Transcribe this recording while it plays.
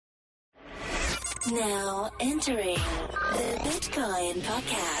Now entering the Bitcoin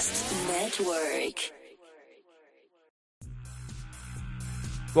Podcast Network.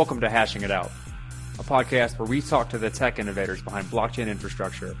 Welcome to Hashing It Out, a podcast where we talk to the tech innovators behind blockchain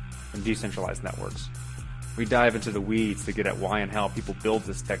infrastructure and decentralized networks. We dive into the weeds to get at why and how people build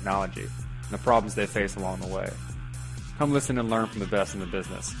this technology and the problems they face along the way. Come listen and learn from the best in the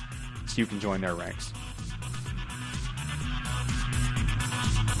business so you can join their ranks.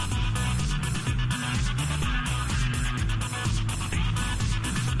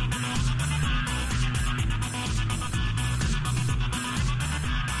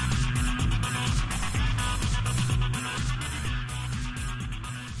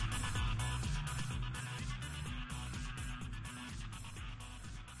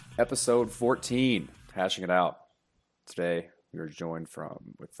 Episode 14, Hashing It Out. Today, we are joined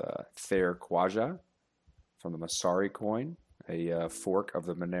with Khawaja from the Masari coin, a fork of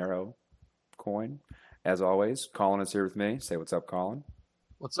the Monero coin. As always, Colin is here with me. Say what's up, Colin.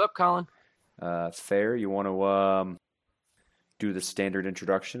 What's up, Colin? Thayer, you want to do the standard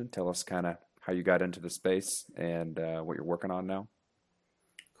introduction? Tell us kind of how you got into the space and what you're working on now.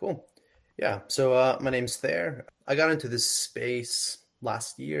 Cool. Yeah, so my name's Thayer. I got into this space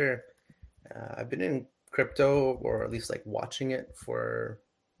last year. I've been in crypto, or at least like watching it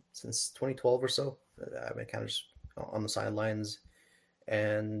since 2012 or so. I've been kind of just on the sidelines.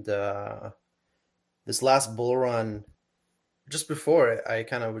 And this last bull run, just before it, I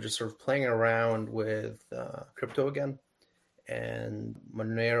kind of was just sort of playing around with crypto again. And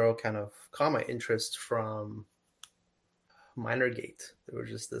Monero kind of caught my interest from MinerGate. There was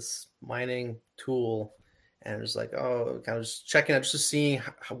just this mining tool, and it was like, oh, kind of just checking out, just seeing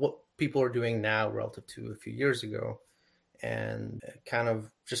what people are doing now relative to a few years ago. And it kind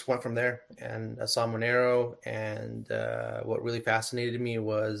of just went from there. And I saw Monero, and what really fascinated me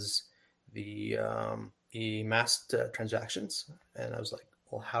was the masked transactions. And I was like,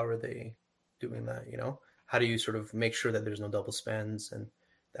 well, how are they doing that? How do you sort of make sure that there's no double spends and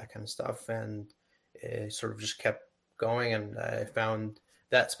that kind of stuff? And it sort of just kept going. And I found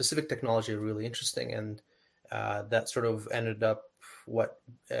that specific technology really interesting. And that sort of ended up what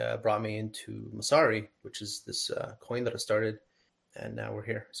brought me into Masari, which is this coin that I started, and now we're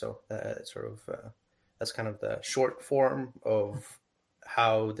here. So that's kind of the short form of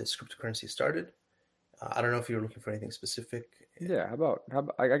how this cryptocurrency started. I don't know if you were looking for anything specific. Yeah,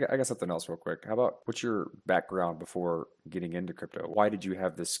 I got something else real quick. How about what's your background before getting into crypto? Why did you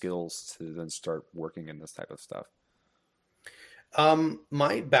have the skills to then start working in this type of stuff?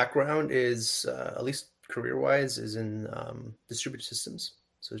 My background is, at least career-wise, is in distributed systems.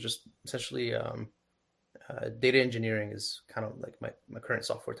 So just essentially data engineering is kind of like my current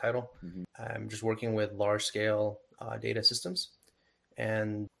software title. Mm-hmm. I'm just working with large-scale data systems.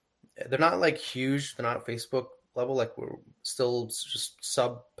 And they're not like huge. They're not Facebook level. Like we're still just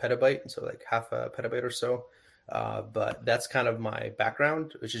sub-petabyte, so like half a petabyte or so. But that's kind of my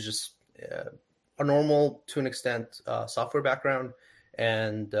background, which is just a normal, to an extent, software background.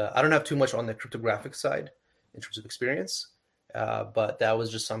 And I don't have too much on the cryptographic side in terms of experience, but that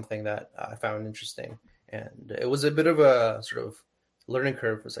was just something that I found interesting. And it was a bit of a sort of learning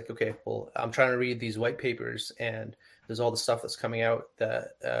curve. It was like, okay, well, I'm trying to read these white papers, and there's all the stuff that's coming out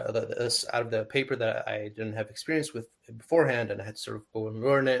that's out of the paper that I didn't have experience with beforehand, and I had to sort of go and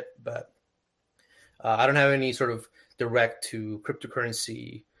learn it. But I don't have any sort of direct to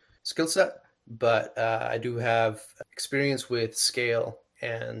cryptocurrency skill set. But I do have experience with scale,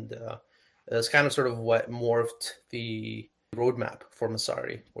 and that's kind of sort of what morphed the roadmap for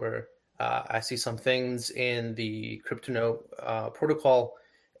Masari, where I see some things in the CryptoNote protocol,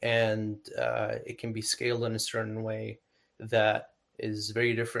 and it can be scaled in a certain way that is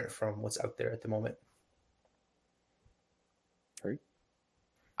very different from what's out there at the moment. Great.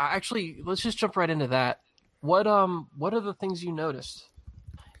 Actually, let's just jump right into that. What are the things you noticed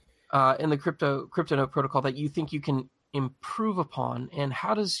in the CryptoNote protocol that you think you can improve upon, and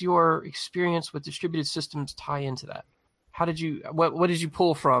how does your experience with distributed systems tie into that? What did you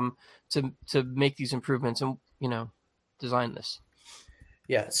pull from to make these improvements and design this?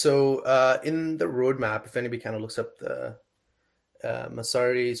 Yeah, so in the roadmap, if anybody kind of looks up the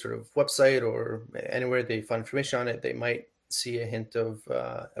Masari sort of website or anywhere they find information on it, they might see a hint of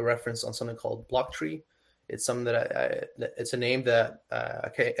a reference on something called Blocktree. It's something that it's a name that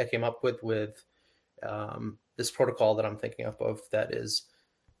I came up with this protocol that I'm thinking of that is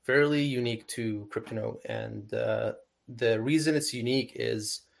fairly unique to CryptoNote. And the reason it's unique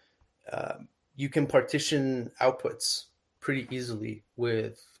is you can partition outputs pretty easily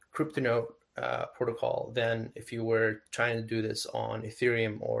with CryptoNote protocol than if you were trying to do this on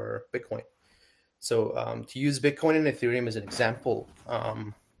Ethereum or Bitcoin. So to use Bitcoin and Ethereum as an example,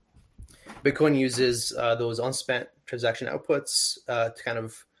 Bitcoin uses those unspent transaction outputs to kind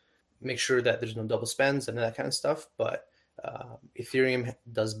of make sure that there's no double spends and that kind of stuff. But Ethereum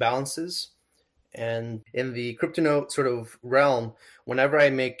does balances. And in the CryptoNote sort of realm, whenever I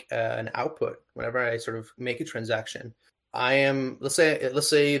make an output, whenever I sort of make a transaction, I am, let's say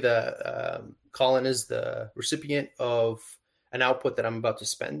the Colin is the recipient of an output that I'm about to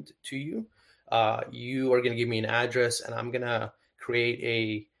spend to you. You are going to give me an address, and I'm going to create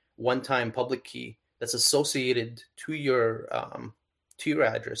a one-time public key that's associated to your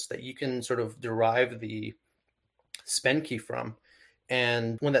address that you can sort of derive the spend key from.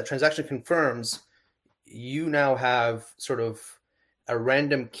 And when that transaction confirms, you now have sort of a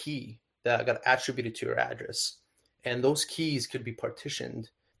random key that got attributed to your address. And those keys could be partitioned.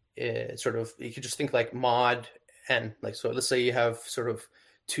 You could just think like mod n. Like, so let's say you have sort of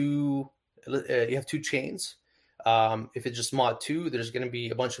two chains. If it's just mod 2, there's going to be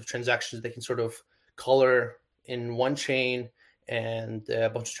a bunch of transactions that can sort of color in one chain and a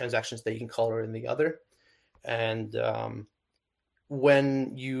bunch of transactions that you can color in the other. And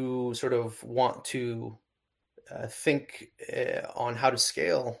when you sort of want to think on how to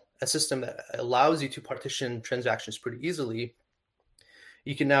scale a system that allows you to partition transactions pretty easily,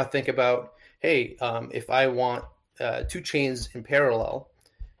 you can now think about, hey, if I want 2 chains in parallel,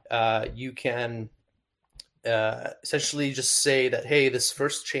 you can essentially just say that, hey, this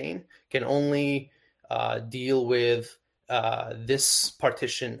first chain can only deal with this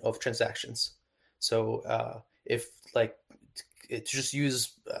partition of transactions. So if like to just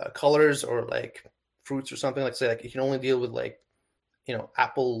use colors or like fruits or something, like say like you can only deal with like, you know,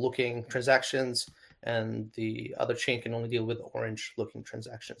 apple looking transactions, and the other chain can only deal with orange looking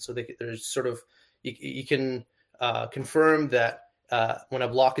transactions. So there's sort of you can confirm that when a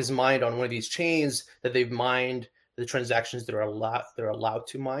block is mined on one of these chains, that they've mined the transactions that are allowed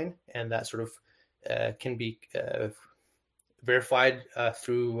to mine, and that sort of can be verified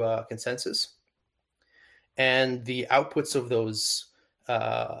through consensus. And the outputs of those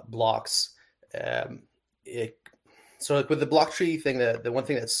blocks, so like with the block tree thing, the one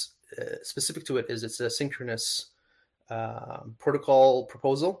thing that's specific to it is it's a synchronous protocol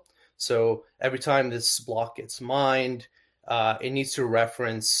proposal. So every time this block gets mined, it needs to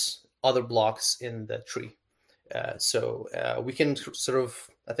reference other blocks in the tree. So we can sort of,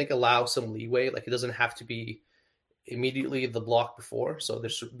 I think, allow some leeway. Like it doesn't have to be immediately the block before. So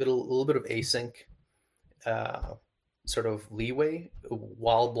there's a little bit of async sort of leeway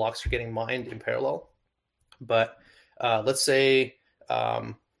while blocks are getting mined in parallel. But let's say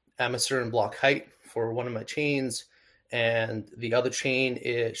I'm a certain block height for one of my chains, and the other chain,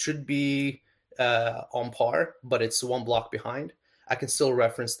 it should be on par, but it's one block behind. I can still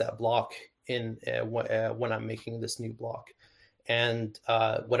reference that block in when I'm making this new block. And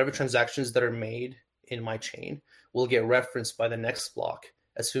whatever transactions that are made in my chain will get referenced by the next block,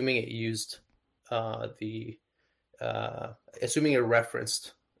 assuming it used assuming it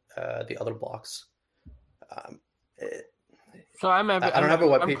referenced the other blocks. So I don't have a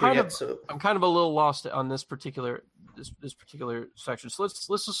white paper yet. So I'm kind of a little lost on this particular section. So let's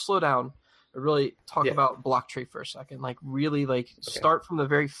just slow down and really talk about block tree for a second. Like really, start from the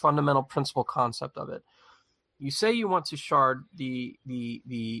very fundamental principle concept of it. You say you want to shard the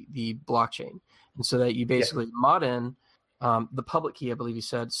blockchain, and so that you basically mod in the public key, I believe you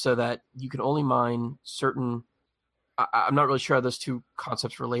said, so that you can only mine certain. I'm not really sure how those two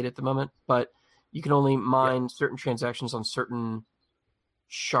concepts relate at the moment, but you can only mine certain transactions on certain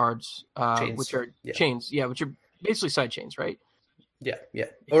shards, which are chains. Yeah, which are basically side chains, right? Yeah.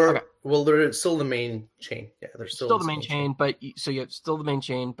 Or well, they're still the main chain. Yeah, they're still the main chain, but so you have still the main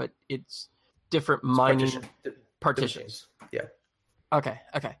chain, but it's different mining partitions. Yeah. Okay.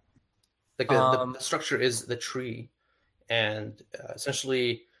 Like the structure is the tree, and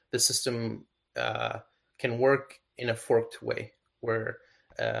essentially the system can work in a forked way where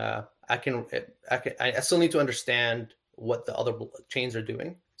I still need to understand what the other chains are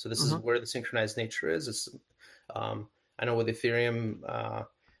doing. So this is where the synchronized nature is. I know with Ethereum,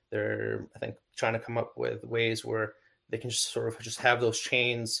 they're, I think, trying to come up with ways where they can just sort of just have those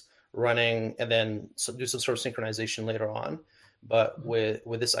chains running and then do some sort of synchronization later on. But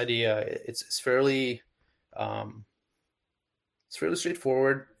with this idea, it's fairly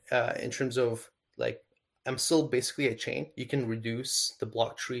straightforward in terms of like, I'm still basically a chain. You can reduce the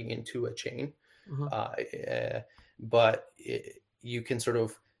block tree into a chain, but you can sort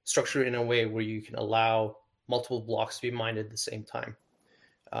of structure it in a way where you can allow multiple blocks to be mined at the same time.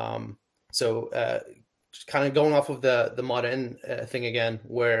 So just kind of going off of the mod n thing again,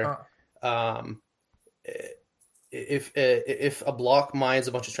 where if a block mines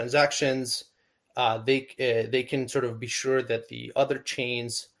a bunch of transactions, they can sort of be sure that the other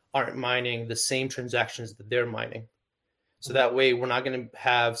chains aren't mining the same transactions that they're mining. So that way, we're not going to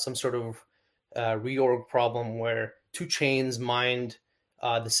have some sort of reorg problem where two chains mined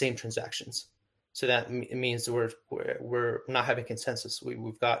the same transactions. So that means we're not having consensus.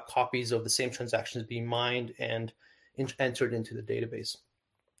 We've got copies of the same transactions being mined and entered into the database,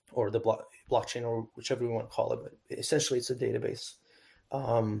 or the blockchain, or whichever you want to call it. But essentially, it's a database.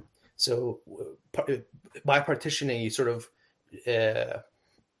 So by partitioning, you sort of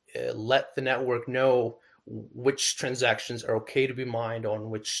let the network know which transactions are okay to be mined on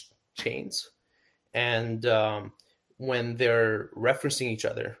which chains. And when they're referencing each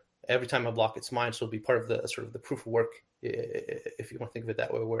other, every time a block gets mined, so it'll be part of the sort of the proof of work, if you want to think of it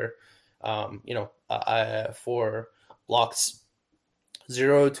that way, where, for blocks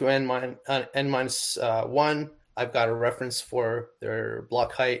 0 to n minus 1, I've got a reference for their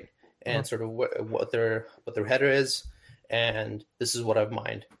block height and sort of what their header is, and this is what I've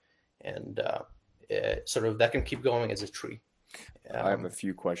mined, and sort of that can keep going as a tree. I have a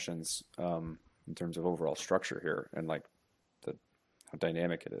few questions in terms of overall structure here, and like how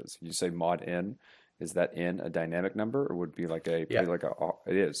dynamic it is. You say mod n, is that n a dynamic number, or would it be like it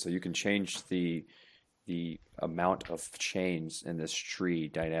is? So you can change the amount of chains in this tree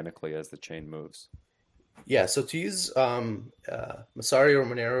dynamically as the chain moves. Yeah. So to use Masari or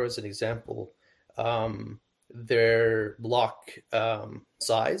Monero as an example, their block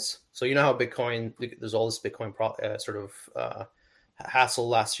size. So you know how Bitcoin, there's all this Bitcoin hassle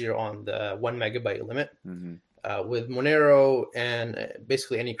last year on the 1 megabyte limit. Mm-hmm. With Monero and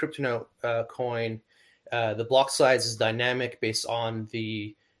basically any crypto coin, the block size is dynamic based on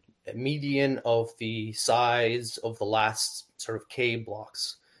the median of the size of the last sort of K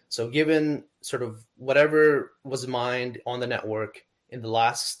blocks. So given sort of whatever was mined on the network in the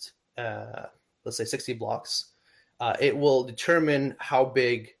last, let's say 60 blocks, it will determine how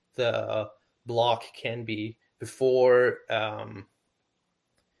big the block can be before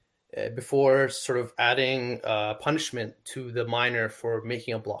sort of adding punishment to the miner for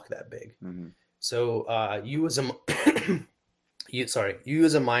making a block that big. Mm-hmm. So you as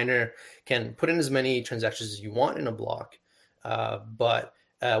a miner can put in as many transactions as you want in a block, but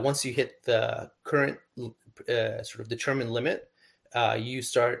once you hit the current sort of determined limit, you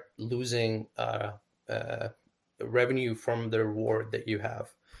start losing revenue from the reward that you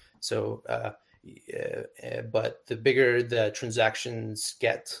have. So, but the bigger the transactions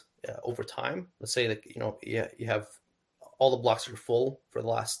get over time, let's say that you have all the blocks are full for the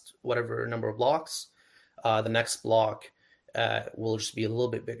last whatever number of blocks, the next block will just be a little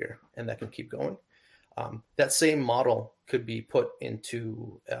bit bigger, and that can keep going. That same model could be put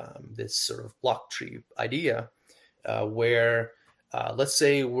into this sort of block tree idea, where let's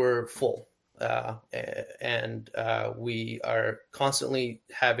say we're full and we are constantly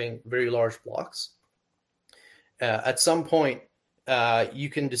having very large blocks. At some point, you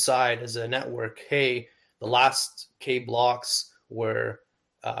can decide as a network, hey, the last K blocks were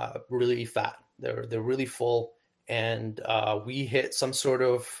really fat. They're really full, and we hit some sort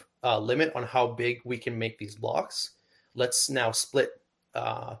of limit on how big we can make these blocks. Let's now split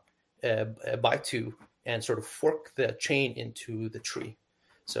by 2 and sort of fork the chain into the tree.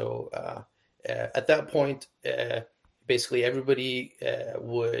 So at that point, basically everybody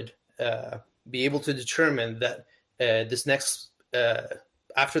would be able to determine that this next,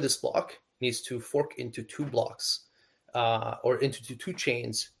 after this block, needs to fork into 2 blocks or into 2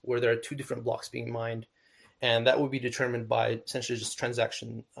 chains where there are 2 different blocks being mined. And that would be determined by essentially just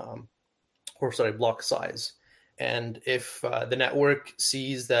block size. And if the network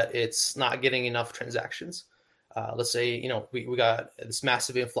sees that it's not getting enough transactions, let's say, we got this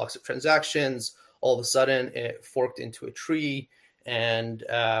massive influx of transactions, all of a sudden it forked into a tree, and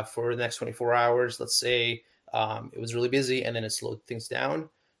for the next 24 hours, let's say it was really busy, and then it slowed things down,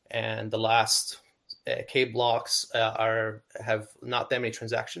 and the last K blocks have not that many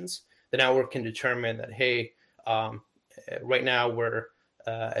transactions. The network can determine that, hey, right now we're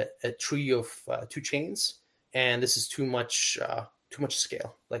a tree of 2 chains, and this is too much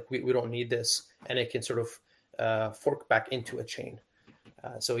scale. Like we don't need this, and it can sort of fork back into a chain.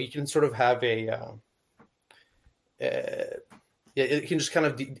 So you can sort of have it can just kind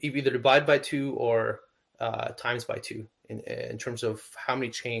of either divide by 2 or times by 2 in terms of how many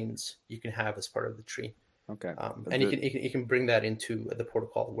chains you can have as part of the tree. Okay. And you can bring that into the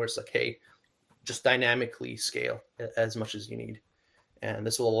protocol where it's like, hey, just dynamically scale as much as you need. And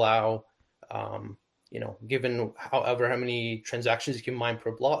this will allow, given how many transactions you can mine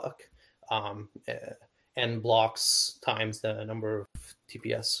per block, n blocks times the number of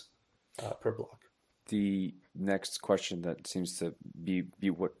TPS per block. The next question that seems to be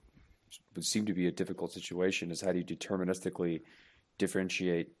what would seem to be a difficult situation is how do you deterministically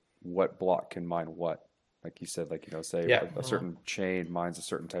differentiate what block can mine what? Like you said, say a certain chain mines a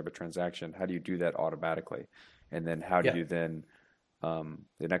certain type of transaction. How do you do that automatically? And then how do you then,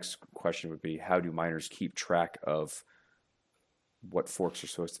 the next question would be, how do miners keep track of what forks are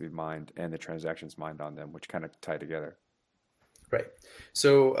supposed to be mined and the transactions mined on them, which kind of tie together? Right.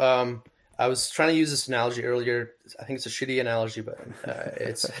 So I was trying to use this analogy earlier. I think it's a shitty analogy, but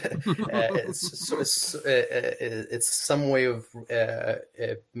it's some way of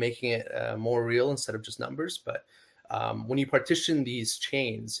making it more real instead of just numbers. But when you partition these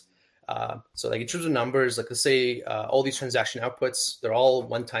chains, so like in terms of numbers, like let's say all these transaction outputs, they're all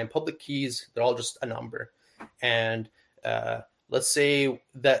one-time public keys. They're all just a number, and let's say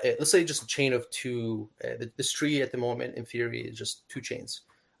just a chain of two. This tree at the moment, in theory, is just two chains.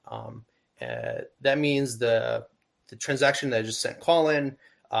 That means the transaction that I just sent Colin,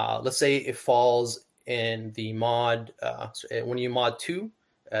 let's say it falls in the mod, when you mod 2,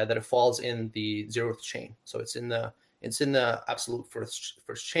 that it falls in the 0th chain. So it's in the absolute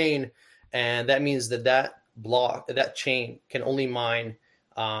first chain, and that means that chain can only mine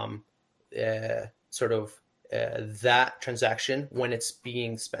that transaction when it's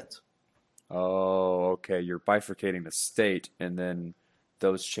being spent. Oh, okay. You're bifurcating the state, and then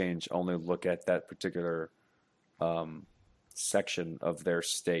those chains only look at that particular section of their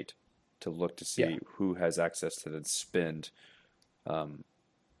state to look to see who has access to then spend that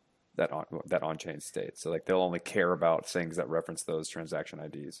on-chain state. So like they'll only care about things that reference those transaction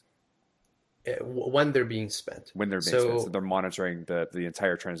IDs when they're being spent. So they're monitoring the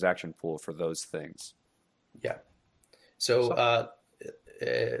entire transaction pool for those things. Yeah. So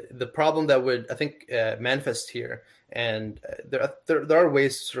the problem that would, I think, manifest here, and there are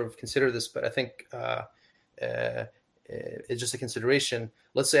ways to sort of consider this, but I think it's just a consideration.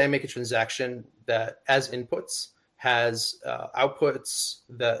 Let's say I make a transaction that, as inputs, has outputs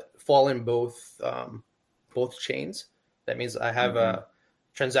that fall in both chains. That means I have a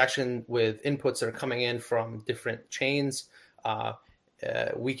transaction with inputs that are coming in from different chains.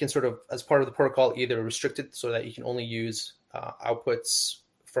 We can sort of, as part of the protocol, either restrict it so that you can only use outputs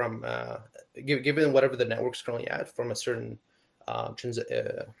from given whatever the network's currently at from a certain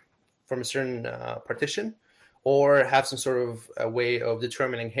partition, or have some sort of a way of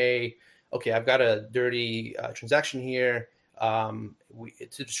determining, hey, okay, I've got a dirty transaction here. To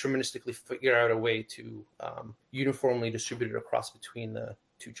deterministically figure out a way to uniformly distribute it across between the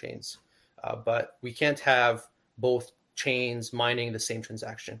two chains, but we can't have both chains mining the same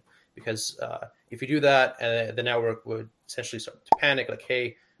transaction, because if you do that, the network would essentially start to panic, like,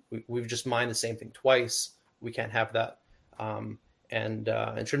 hey, we've just mined the same thing twice. We can't have that. And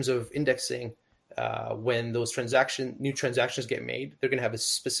in terms of indexing, when those new transactions get made, they're going to have a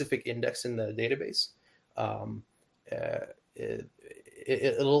specific index in the database.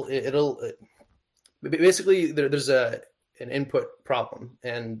 Basically there's an input problem,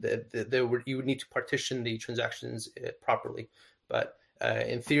 and you would need to partition the transactions properly. But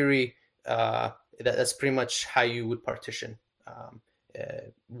in theory, that's pretty much how you would partition.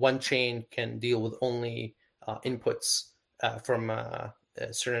 One chain can deal with only inputs from a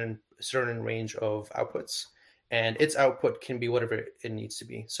certain range of outputs, and its output can be whatever it needs to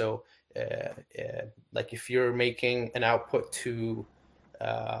be. So like if you're making an output to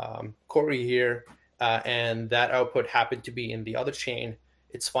Corey here, and that output happened to be in the other chain,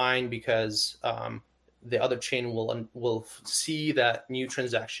 it's fine, because the other chain will see that new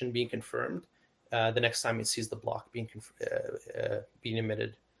transaction being confirmed the next time it sees the block being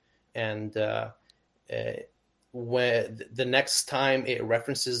emitted, and when the next time it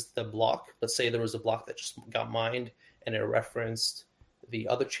references the block, let's say there was a block that just got mined and it referenced the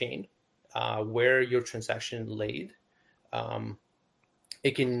other chain where your transaction laid,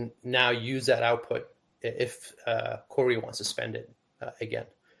 it can now use that output if Corey wants to spend it again.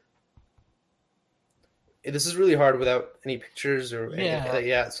 This is really hard without any pictures or anything.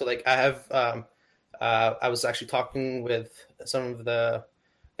 Yeah. So like I have, I was actually talking with some of the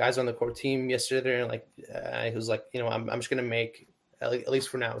guys on the core team yesterday, and like he was like, I'm just going to make, at least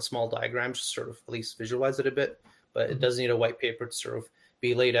for now, a small diagram, just sort of at least visualize it a bit, but it does need a white paper to sort of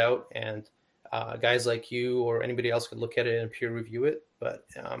be laid out, and guys like you or anybody else could look at it and peer review it. But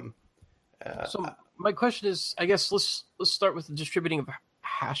so my question is, I guess let's start with the distributing of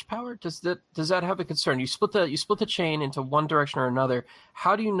hash power. Does that have a concern? You split the chain into one direction or another.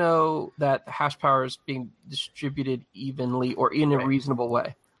 How do you know that the hash power is being distributed evenly or in a reasonable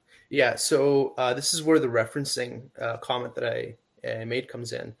way? Yeah, so this is where the referencing comment that I made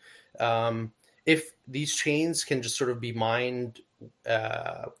comes in. If these chains can just sort of be mined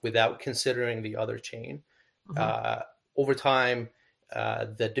without considering the other chain, over time,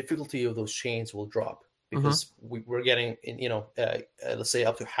 the difficulty of those chains will drop because we're getting, let's say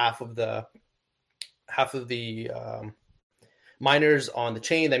up to half of the miners on the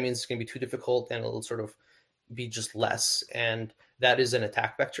chain. That means it's going to be too difficult, and it'll sort of be just less, and that is an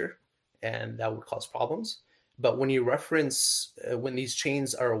attack vector, and that would cause problems. But when you reference when these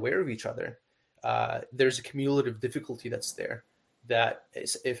chains are aware of each other, there's a cumulative difficulty that's there that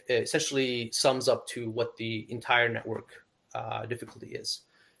essentially sums up to what the entire network difficulty is.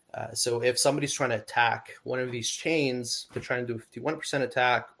 So if somebody's trying to attack one of these chains, they're trying to do a 51%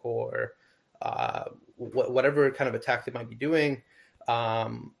 attack or whatever kind of attack they might be doing,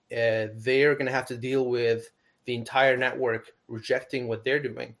 they're going to have to deal with the entire network rejecting what they're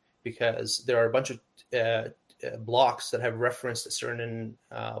doing because there are a bunch of blocks that have referenced a certain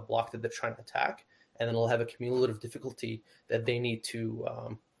block that they're trying to attack, and then they'll have a cumulative difficulty that they need to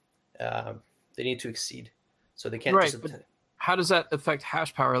exceed. So they can't right. But how does that affect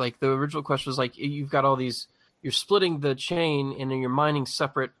hash power? Like the original question was like you've got all these, you're splitting the chain and you're mining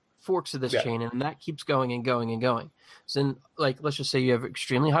separate forks of this chain, and that keeps going and going and going. So then, like, let's just say you have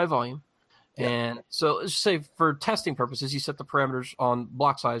extremely high volume. And so let's just say for testing purposes, you set the parameters on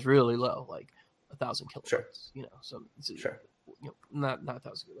block size really low, like 1,000 kilobytes. Sure. So not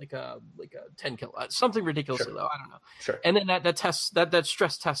 1,000, like a 10 kilobytes, something ridiculously low. I don't know. Sure. And then that tests that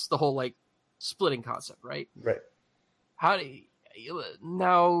stress tests the whole like splitting concept, right? Right. How do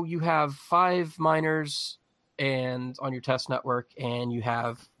now you have 5 miners and on your test network, and you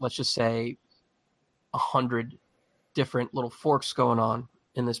have, let's just say, 100 different little forks going on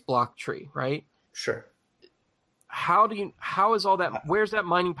in this block tree, right? Sure. How is all that, where's that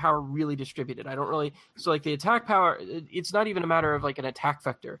mining power really distributed? I don't really, so like the attack power, it's not even a matter of like an attack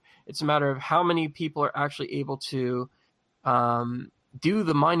vector. It's a matter of how many people are actually able to do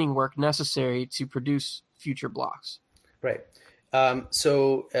the mining work necessary to produce future blocks. Right.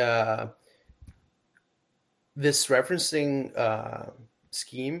 So this referencing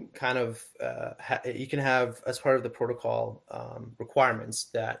scheme kind of you can have as part of the protocol requirements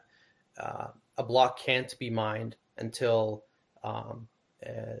that a block can't be mined until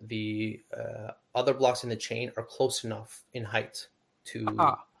the other blocks in the chain are close enough in height to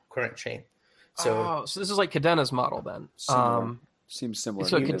current chain. So this is like Cadena's model then. Seems similar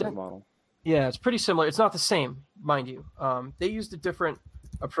so to Cadena's model. Yeah, it's pretty similar. It's not the same, mind you. They used a different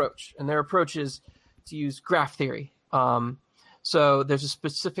approach, and their approach is to use graph theory. So there's a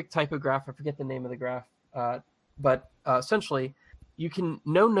specific type of graph. I forget the name of the graph, but essentially,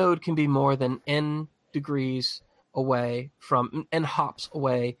 no node can be more than n degrees away from n hops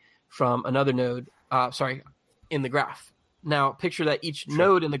away from another node. In the graph. Now, picture that each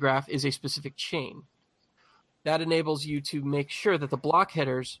node in the graph is a specific chain. That enables you to make sure that the block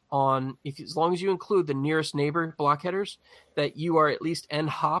headers as long as you include the nearest neighbor block headers, that you are at least n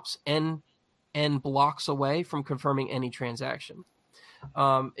hops, n blocks away from confirming any transaction.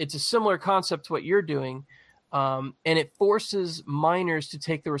 It's a similar concept to what you're doing, and it forces miners to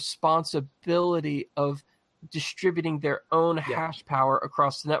take the responsibility of distributing their own hash power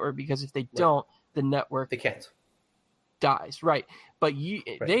across the network, because if they don't, the network they can't dies. Right. But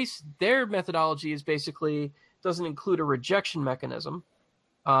their methodology is basically doesn't include a rejection mechanism,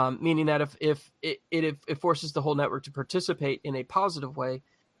 meaning that if it forces the whole network to participate in a positive way,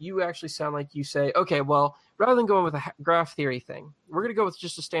 you actually sound like you say, okay, well, rather than going with a graph theory thing, we're going to go with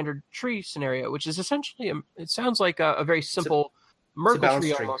just a standard tree scenario, which is essentially, it sounds like a very simple Merkle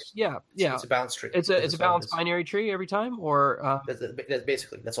tree almost. Yeah. It's a balanced tree. It's a balanced binary tree every time, or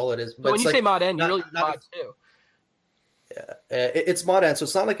that's all it is. But when you say mod n, you really mod too. It's mod n, so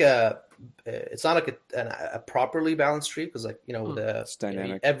it's not like a properly balanced tree, because it's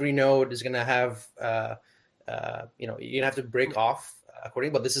dynamic. Every node is going to have you're going to have to break off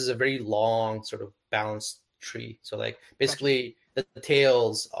according, but this is a very long sort of balanced tree. So like basically the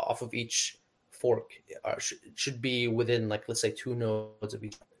tails off of each fork should be within, like, let's say 2 nodes of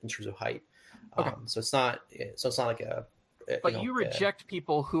each in terms of height. Okay. So it's not like a. But you reject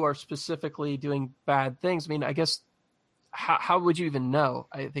people who are specifically doing bad things. I mean, I guess how would you even know?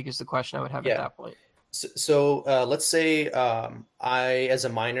 I think is the question I would have at that point. So let's say I, as a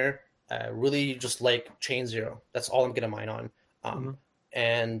miner, really just like chain 0. That's all I'm going to mine on.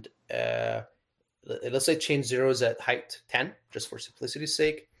 And let's say chain 0 is at height 10, just for simplicity's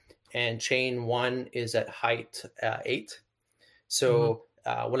sake, and chain 1 is at height 8. So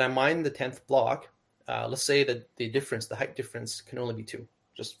when I mine the 10th block, let's say that the height difference can only be 2.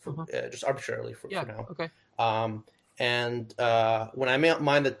 just arbitrarily for now. Okay. And when I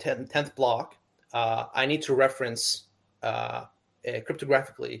mine the 10th block, I need to reference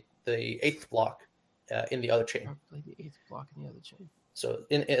cryptographically the 8th block in the other chain. The 8th block in the other chain. So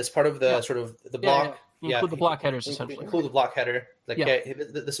as part of the sort of the block, include the block headers essentially. Include the block header. Like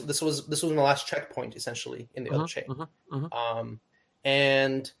this was my last checkpoint essentially in the other chain.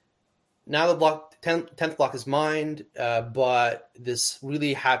 And now the 10th block is mined, but this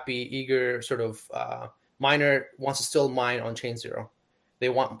really happy, eager sort of miner wants to still mine on chain 0. They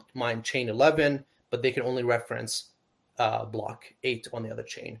want to mine chain 11, but they can only reference block 8 on the other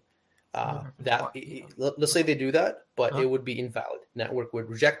chain. Let's say they do that, but it would be invalid. Network would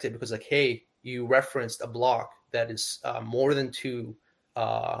reject it because, like, hey, you referenced a block that is more than 2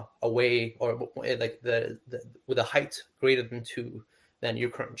 away, or like the with a height greater than 2 than your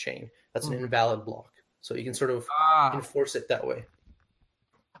current chain. That's an invalid block. So you can sort of enforce it that way.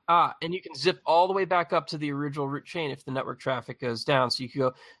 And you can zip all the way back up to the original root chain if the network traffic goes down. So you could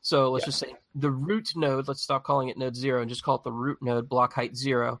go, let's just say the root node, let's stop calling it node 0 and just call it the root node, block height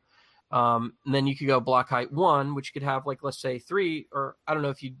 0. And then you could go block height 1, which could have, like, let's say 3, or I don't know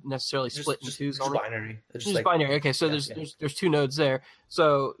if you necessarily split into twos. Just binary. It's just binary. Okay, so there's 2 nodes there.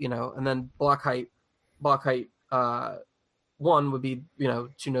 So, and then block height 1 would be, 2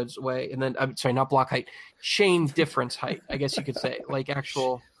 nodes away. And then, I'm sorry, not block height, chain difference height, I guess you could say, like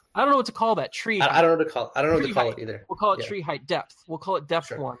actual, I don't know what to call that, tree height. I don't know what to call it either. We'll call it tree height depth. We'll call it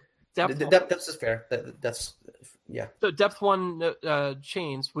depth 1. Depth is fair. That's. So depth 1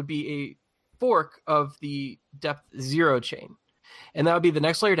 chains would be a fork of the depth 0 chain. And that would be the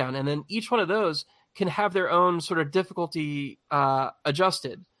next layer down. And then each one of those can have their own sort of difficulty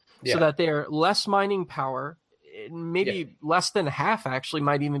adjusted so that they're less mining power, maybe less than half actually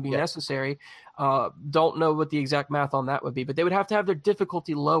might even be necessary. Don't know what the exact math on that would be, but they would have to have their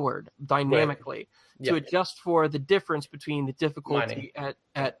difficulty lowered dynamically to adjust for the difference between the difficulty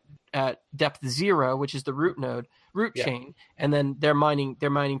at depth 0, which is the root chain, and then their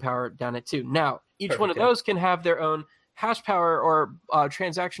mining power down at 2. Now, each one of those can have their own hash power or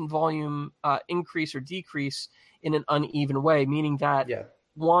transaction volume increase or decrease in an uneven way, meaning that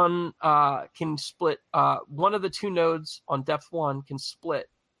one can split, one of the 2 nodes on depth 1 can split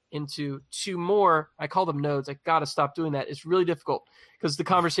into 2 more. I call them nodes. I got to stop doing that. It's really difficult because the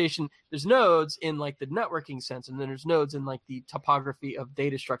conversation, there's nodes in like the networking sense, and then there's nodes in like the topography of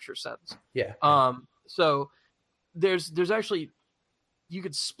data structure sense. So there's actually, you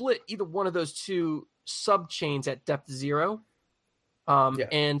could split either one of those 2 subchains at depth 0,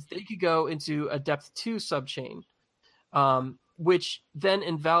 and they could go into a depth 2 subchain, which then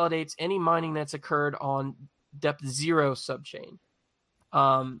invalidates any mining that's occurred on depth 0 subchain.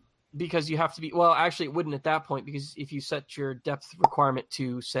 Because you have to be, well, actually it wouldn't at that point, because if you set your depth requirement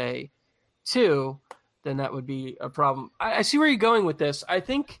to say 2, then that would be a problem. I see where you're going with this. I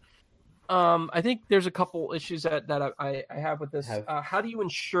think there's a couple issues that I have with this. How do you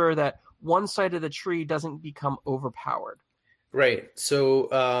ensure that one side of the tree doesn't become overpowered? Right. So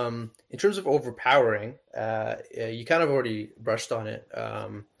in terms of overpowering, you kind of already brushed on it.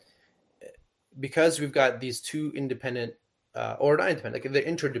 Because we've got these 2 independent, or not independent, like they're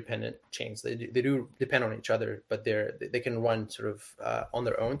interdependent chains. They do depend on each other, but they can run sort of on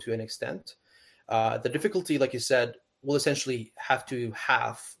their own to an extent. The difficulty, like you said, will essentially have to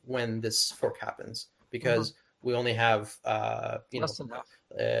half when this fork happens, because we only have we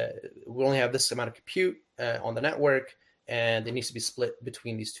only have this amount of compute on the network, and it needs to be split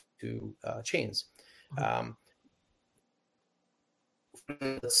between these 2 chains.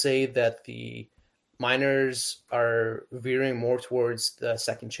 Let's say that the miners are veering more towards the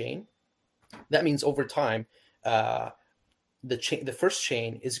second chain. That means over time, the first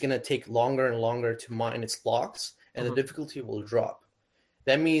chain is going to take longer and longer to mine its blocks, and the difficulty will drop.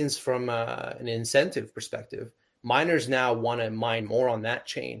 That means from an incentive perspective, miners now want to mine more on that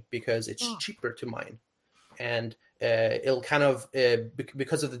chain because it's cheaper to mine. And it'll kind of,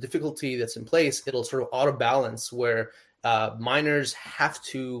 because of the difficulty that's in place, it'll sort of auto balance where miners have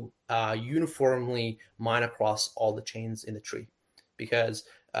to uniformly mine across all the chains in the tree, because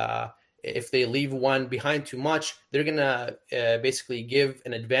if they leave one behind too much, they're going to basically give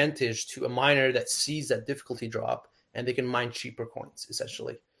an advantage to a miner that sees that difficulty drop, and they can mine cheaper coins,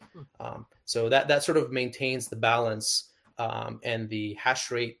 essentially. So that sort of maintains the balance and the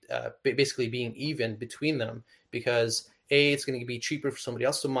hash rate basically being even between them, because it's going to be cheaper for somebody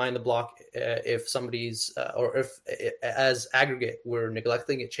else to mine the block if somebody's or if as aggregate we're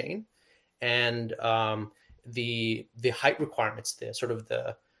neglecting a chain, and the height requirements,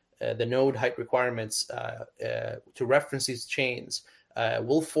 the node height requirements to reference these chains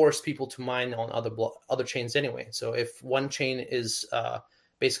will force people to mine on other chains anyway. So if one chain is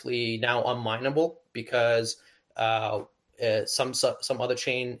basically now unmineable because some other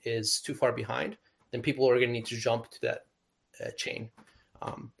chain is too far behind, then people are going to need to jump to that chain.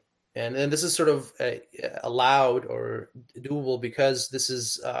 And then this is sort of allowed or doable because this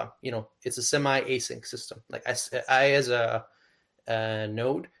is, it's a semi-async system. Like I as a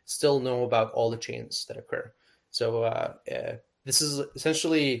node still know about all the chains that occur. So this is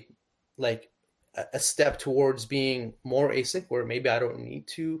essentially like a step towards being more async, where maybe I don't need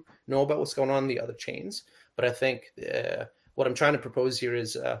to know about what's going on in the other chains. But I think what I'm trying to propose here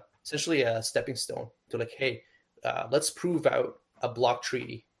is essentially a stepping stone to like, hey, let's prove out a block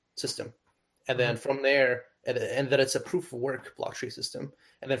tree system. And then from there, and that it's a proof of work block tree system.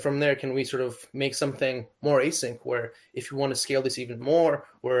 And then from there, can we sort of make something more async, where if you want to scale this even more,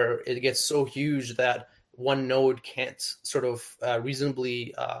 where it gets so huge that one node can't sort of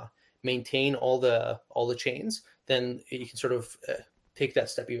reasonably maintain all the chains, then you can sort of take that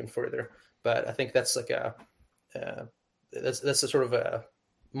step even further. But I think that's like that's a sort of a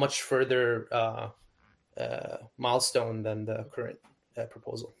much further milestone than the current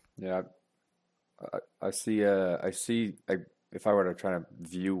proposal. Yeah, I see. If I were to try to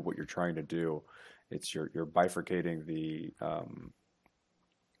view what you're trying to do, it's you're bifurcating the.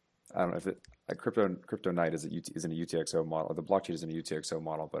 I don't know if crypto night is in a UTXO model. The blockchain is in a UTXO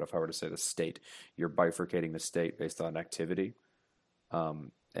model, but if I were to say the state, you're bifurcating the state based on activity.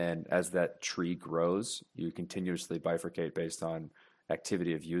 And as that tree grows, you continuously bifurcate based on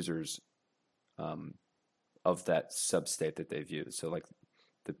activity of users of that substate that they've used. So like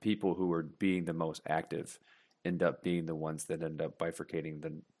the people who are being the most active end up being the ones that end up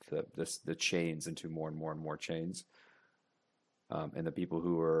bifurcating the chains into more and more and more chains. And the people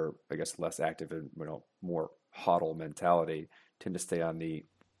who are, I guess, less active and more hodl mentality tend to stay on the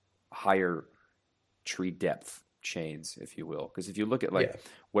higher tree depth chains, if you will. Because if you look at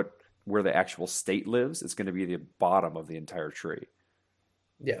where the actual state lives, it's going to be the bottom of the entire tree,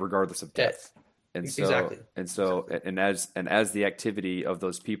 regardless of depth. And so, exactly. And as the activity of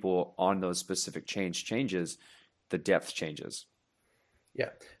those people on those specific chains changes, the depth changes. Yeah.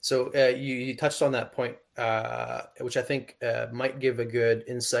 So you touched on that point, which I think might give a good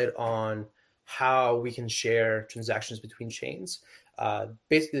insight on how we can share transactions between chains.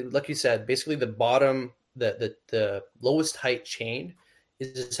 Basically, like you said, basically the bottom, the lowest height chain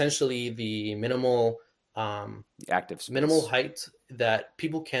is essentially the minimal active space. Minimal height that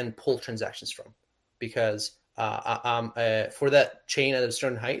people can pull transactions from, because for that chain at a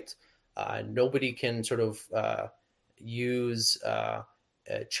certain height, nobody can sort of use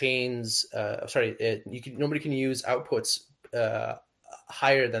chains. Nobody can use outputs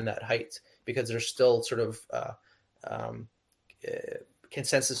higher than that height, because there's still sort of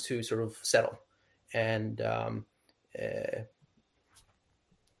consensus to sort of settle. And I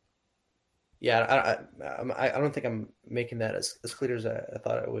don't think I'm making that as clear as I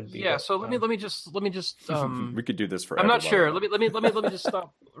thought it would be. Yeah. So let me just. We could do this forever. I'm not sure. Let me just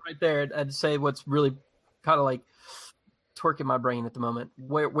stop right there and say what's really kind of like twerking my brain at the moment.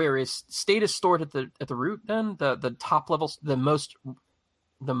 Where is state is stored at the root? Then the top levels, the most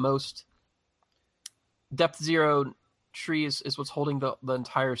depth zero tree is what's holding the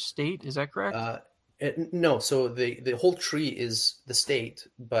entire state. Is that correct? No. So the whole tree is the state,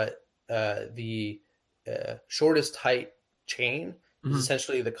 but the shortest height chain is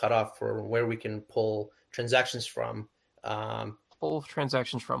essentially the cutoff for where we can pull transactions from. Pull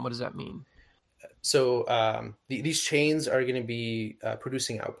transactions from, what does that mean? So these chains are going to be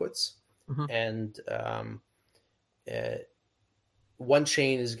producing outputs, and one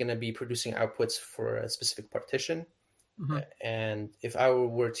chain is going to be producing outputs for a specific partition. And if I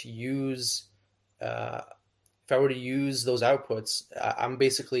were to use those outputs, I'm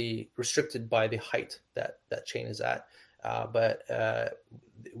basically restricted by the height that chain is at. But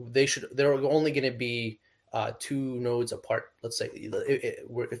they're only going to be 2 nodes apart. Let's say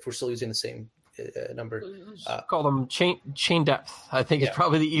if we're still using the same number. Call them chain depth. I think it's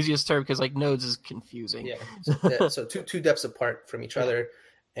probably the easiest term, because like nodes is confusing. Yeah. So two depths apart from each other,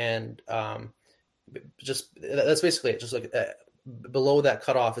 and just that's basically it. Just like below that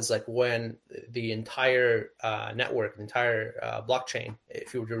cutoff is like when the entire network, the entire blockchain,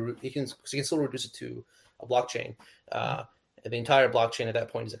 if you were to, you can still reduce it to a blockchain. The entire blockchain at that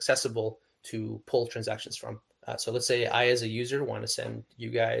point is accessible to pull transactions from. So let's say I, as a user, want to send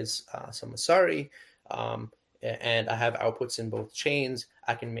you guys some Masari, and I have outputs in both chains.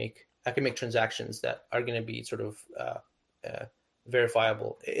 I can make transactions that are going to be sort of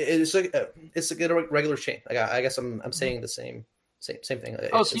verifiable. It's like a regular chain. Like I guess I'm saying the same Same thing.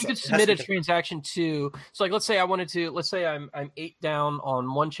 Oh, so you could submit a transaction to. So, like, let's say I'm 8 down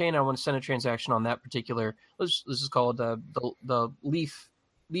on one chain. I want to send a transaction on that particular. Let's just call it the leaf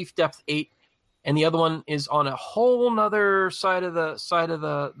depth 8, and the other one is on a whole nother side of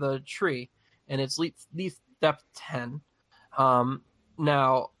the tree, and it's leaf depth 10.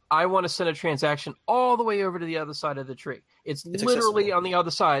 Now I want to send a transaction all the way over to the other side of the tree. It's literally accessible on the other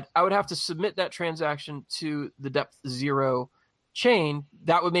side. I would have to submit that transaction to the depth 0 chain.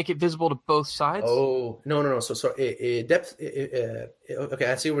 That would make it visible to both sides. Oh, no. So depth. Okay,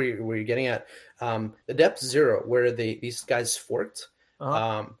 I see where you're getting at. The depth 0, where these guys forked.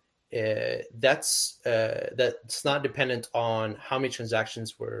 That's not dependent on how many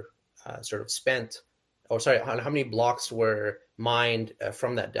transactions were sort of spent, or sorry, on how many blocks were mined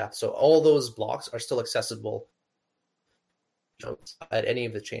from that depth. So all those blocks are still accessible at any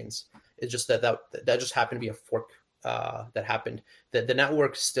of the chains. It's just that just happened to be a fork that happened. That the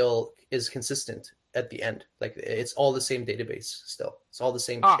network still is consistent at the end. Like, it's all the same database still. It's all the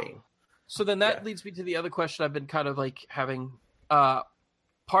same chain. So then that leads me to the other question I've been kind of like having.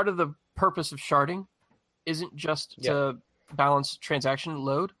 Part of the purpose of sharding isn't just to balance transaction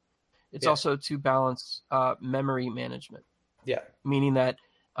load. It's also to balance memory management. Yeah. Meaning that,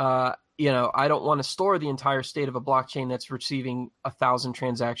 I don't want to store the entire state of a blockchain that's receiving 1,000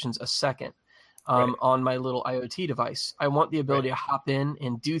 transactions a second on my little IoT device. I want the ability to hop in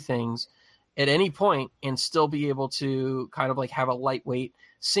and do things at any point and still be able to kind of like have a lightweight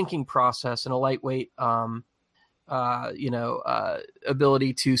syncing process and a lightweight,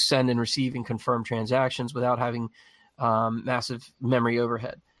 ability to send and receive and confirm transactions without having massive memory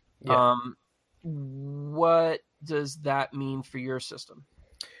overhead. Yeah. What does that mean for your system?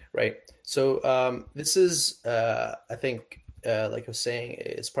 Right. So this is, I think, like I was saying,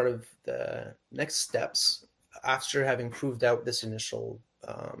 it's part of the next steps after having proved out this initial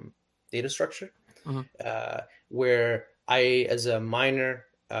data structure, where I, as a miner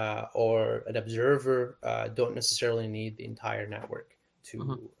or an observer, don't necessarily need the entire network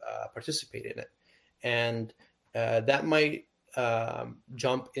to participate in it. And that might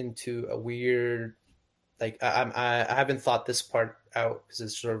jump into a weird, like, I haven't thought this part out because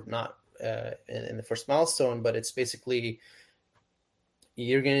it's sort of not in the first milestone, but it's basically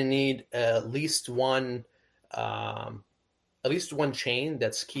you're going to need at least one chain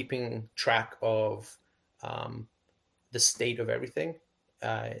that's keeping track of the state of everything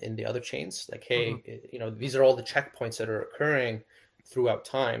in the other chains. Like, hey, these are all the checkpoints that are occurring throughout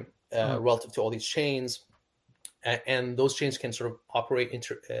time relative to all these chains, and those chains can sort of operate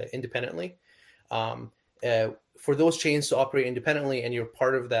independently. For those chains to operate independently, and you're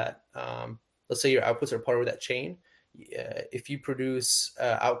part of that, let's say your outputs are part of that chain. If you produce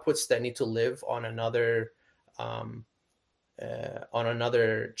outputs that need to live on another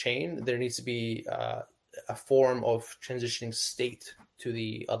chain, there needs to be a form of transitioning state to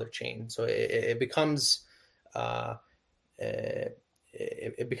the other chain. So it becomes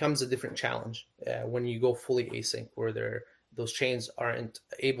it becomes a different challenge when you go fully async, where those chains aren't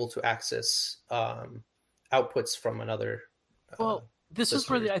able to access outputs from another. This is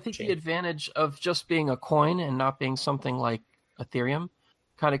where I think the advantage of just being a coin and not being something like Ethereum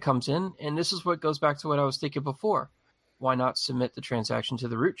kind of comes in. And this is what goes back to what I was thinking before. Why not submit the transaction to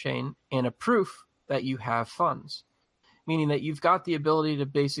the root chain and a proof that you have funds? Meaning that you've got the ability to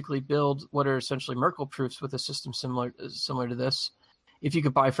basically build what are essentially Merkle proofs with a system similar to this. If you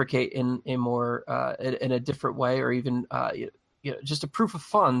could bifurcate in a more in a different way, or even just a proof of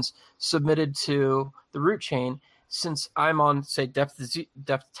funds submitted to the root chain. Since I'm on, say, depth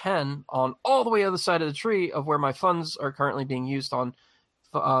 10 on all the way other side of the tree of where my funds are currently being used on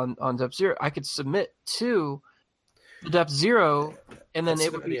depth 0, I could submit to the depth 0, and then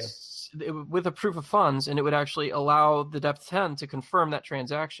it would be with a proof of funds, and it would actually allow the depth 10 to confirm that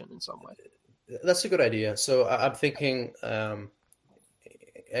transaction in some way. That's a good idea. So I'm thinking,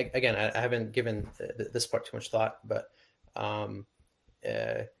 again, I haven't given this part too much thought, but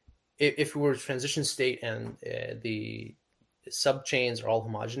if we were transition state and the sub chains are all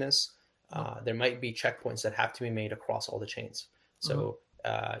homogeneous, there might be checkpoints that have to be made across all the chains. So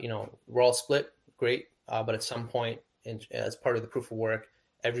we're all split, great, but at some point, as part of the proof of work,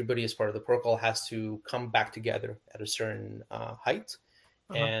 everybody as part of the protocol has to come back together at a certain height,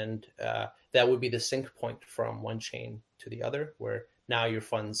 and that would be the sync point from one chain to the other, where now your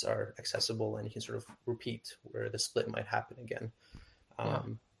funds are accessible and you can sort of repeat where the split might happen again.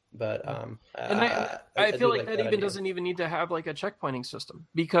 But and I feel like that even doesn't even need to have like a checkpointing system,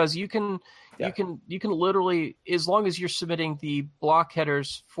 because you can literally, as long as you're submitting the block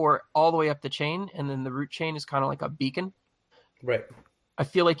headers for all the way up the chain, and then the root chain is kind of like a beacon Right. I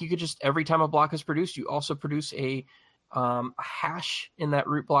feel like you could just, every time a block is produced, you also produce a hash in that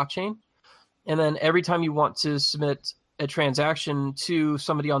root blockchain. And then every time you want to submit a transaction to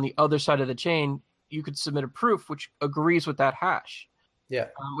somebody on the other side of the chain, you could submit a proof which agrees with that hash. Yeah.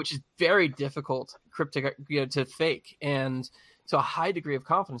 Which is very difficult to fake. And to a high degree of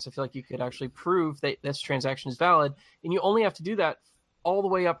confidence, I feel like you could actually prove that this transaction is valid. And you only have to do that all the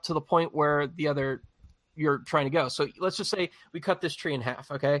way up to the point where you're trying to go. So let's just say we cut this tree in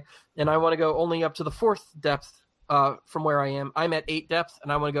half, okay? And I want to go only up to the 4th depth from where I am. I'm at 8 depth,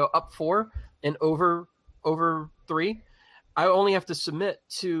 and I want to go up 4 and over 3. I only have to submit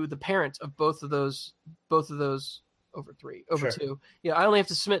to the parent of both of those over 3, over Sure. 2. Yeah, I only have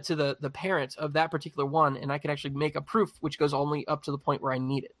to submit to the parent of that particular one, and I can actually make a proof which goes only up to the point where I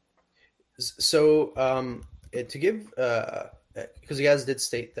need it. So to give, because you guys did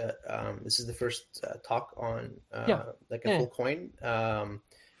state that this is the first talk on full coin.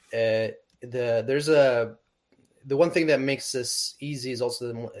 The one thing that makes this easy is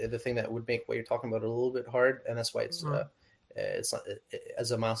also the thing that would make what you're talking about a little bit hard, and that's why it's not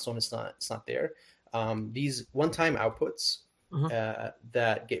as a milestone. It's not there. These one-time outputs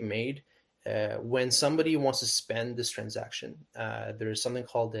that get made when somebody wants to spend this transaction, there's something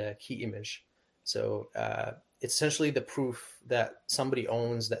called a key image. So it's essentially the proof that somebody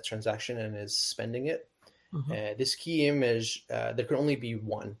owns that transaction and is spending it. This key image, there can only be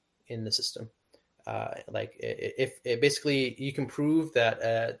one in the system. Basically you can prove that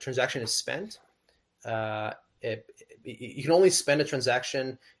a transaction is spent. You can only spend a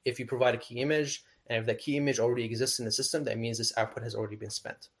transaction if you provide a key image, and if that key image already exists in the system, that means this output has already been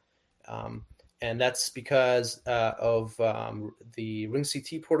spent. And that's because of the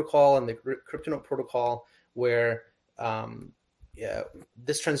ring-CT protocol and the CryptoNote protocol, where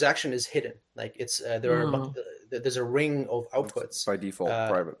this transaction is hidden. Like it's there's a ring of outputs. It's by default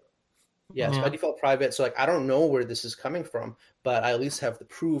private. Yeah, it's by default private. So like I don't know where this is coming from, but I at least have the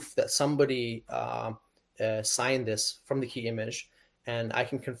proof that somebody signed this from the key image, and I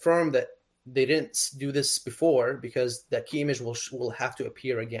can confirm that they didn't do this before because that key image will have to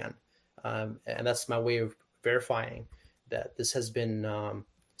appear again. And that's my way of verifying that this has been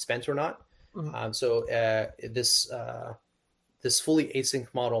spent or not. So this fully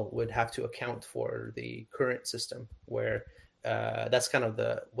async model would have to account for the current system, where that's kind of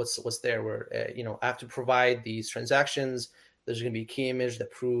what's there. Where I have to provide these transactions. There's going to be a key image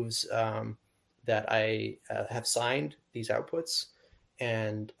that proves that I have signed these outputs,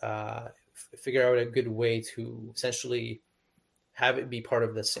 and figure out a good way to essentially have it be part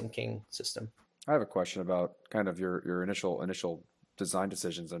of the syncing system. I have a question about kind of your initial design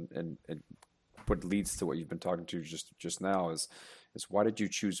decisions and what leads to what you've been talking to just now is why did you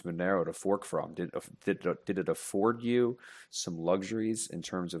choose Monero to fork from? Did it afford you some luxuries in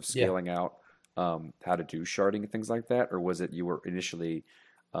terms of scaling out how to do sharding and things like that, or was it you were initially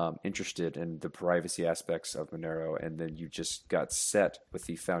interested in the privacy aspects of Monero, and then you just got set with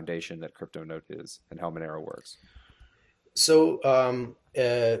the foundation that CryptoNote is and how Monero works? So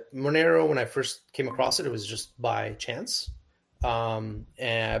Monero, when I first came across it, it was just by chance.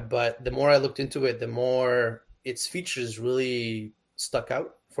 But the more I looked into it, the more its features really stuck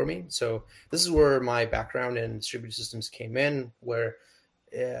out for me. So this is where my background in distributed systems came in, where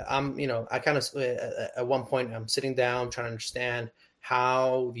I kind of at one point I'm sitting down trying to understand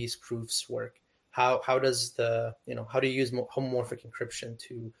how these proofs work. How does how do you use homomorphic encryption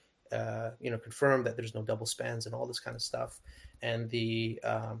to confirm that there's no double spans and all this kind of stuff. And the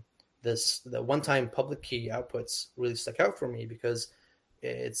one-time public key outputs really stuck out for me because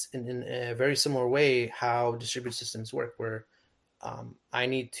it's in a very similar way how distributed systems work, where I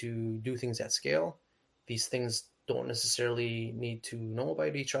need to do things at scale. These things don't necessarily need to know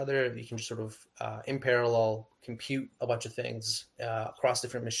about each other. You can just sort of in parallel compute a bunch of things across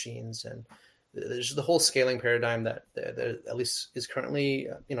different machines, and there's the whole scaling paradigm that at least is currently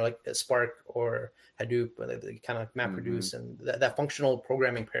like Spark or Hadoop, they kind of map reduce, and that functional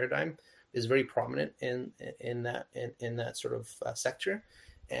programming paradigm is very prominent in that sort of sector.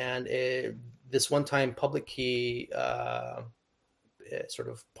 And this one-time public key sort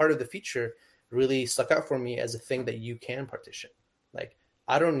of part of the feature really stuck out for me as a thing that you can partition. Like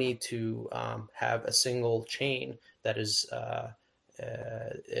I don't need to have a single chain that is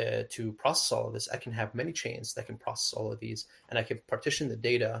to process all of this. I can have many chains that can process all of these, and I can partition the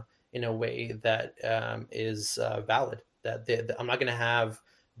data in a way that is valid. That I'm not going to have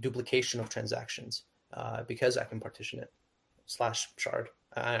duplication of transactions because I can partition it /shard.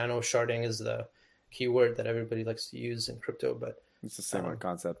 I know sharding is the keyword that everybody likes to use in crypto, but It's the same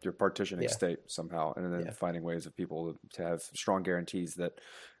concept. You're partitioning state somehow, and then finding ways of people to have strong guarantees that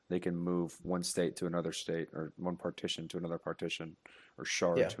they can move one state to another state, or one partition to another partition, or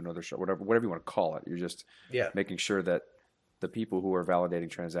shard to another shard, whatever you want to call it. You're just making sure that the people who are validating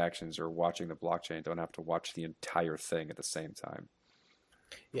transactions or watching the blockchain don't have to watch the entire thing at the same time.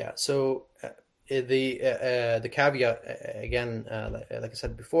 Yeah. So the caveat again, like I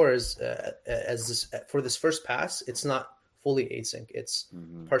said before, is for this first pass, it's not fully async. It's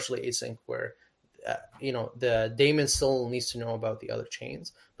partially async, where the daemon still needs to know about the other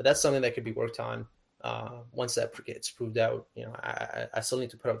chains, but that's something that could be worked on once that gets proved out. I still need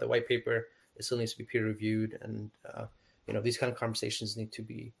to put out the white paper. It still needs to be peer reviewed, and these kind of conversations need to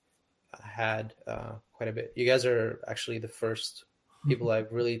be had quite a bit. You guys are actually the first people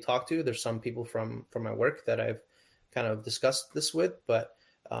I've really talked to. There's some people from my work that I've kind of discussed this with, but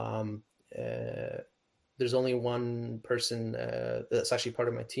there's only one person that's actually part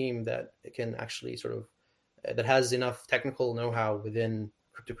of my team that can actually sort of that has enough technical know-how within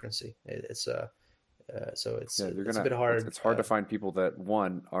cryptocurrency. It's a bit hard. It's hard to find people that,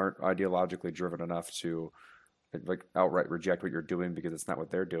 one, aren't ideologically driven enough to like outright reject what you're doing because it's not what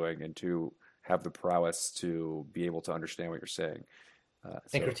they're doing, and two, have the prowess to be able to understand what you're saying.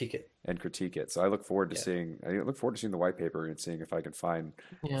 And critique it. So I look forward to seeing the white paper and seeing if I can find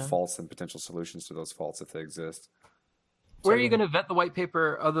faults and potential solutions to those faults if they exist. Where are you going to vet the white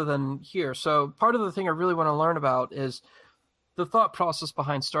paper other than here? So part of the thing I really want to learn about is the thought process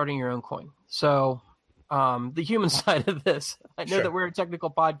behind starting your own coin. So the human side of this. I know that we're a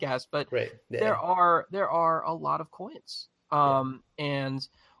technical podcast, but there are a lot of coins. And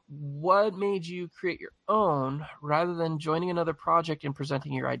what made you create your own rather than joining another project and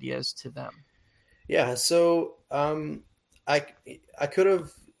presenting your ideas to them? Yeah, so I could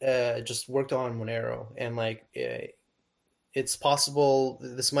have just worked on Monero, and it's possible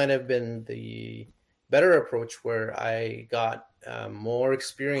this might have been the better approach, where I got more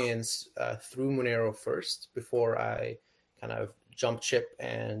experience through Monero first before I kind of jumped ship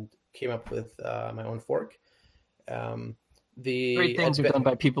and came up with my own fork. Great things are done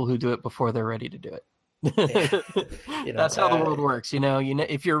by people who do it before they're ready to do it. That's how the world works.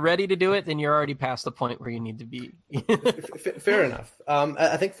 If you're ready to do it, then you're already past the point where you need to be. Fair enough.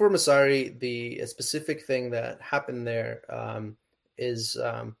 I think for Masari, the specific thing that happened there is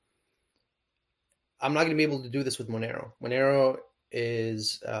I'm not going to be able to do this with Monero. Monero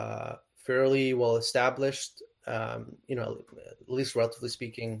is fairly well established, at least relatively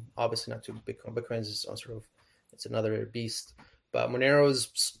speaking. Obviously not too Bitcoin. Bitcoin is it's another beast, but Monero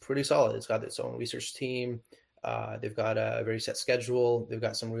is pretty solid. It's got its own research team. They've got a very set schedule. They've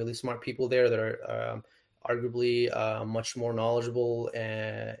got some really smart people there that are arguably much more knowledgeable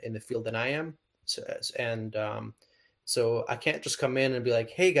in the field than I am. So I can't just come in and be like,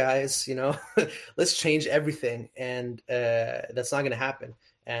 hey guys, let's change everything. And that's not going to happen.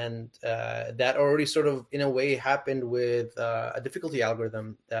 And that already sort of, in a way, happened with a difficulty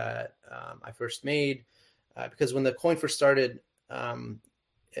algorithm that I first made. Because when the coin first started, I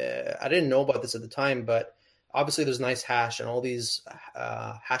didn't know about this at the time, but obviously there's nice hash and all these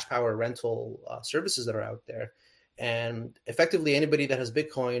hash power rental services that are out there. And effectively, anybody that has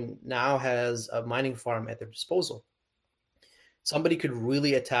Bitcoin now has a mining farm at their disposal. Somebody could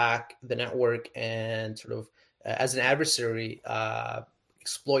really attack the network and sort of, as an adversary,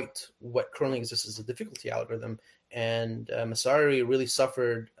 exploit what currently exists as a difficulty algorithm. And Masari really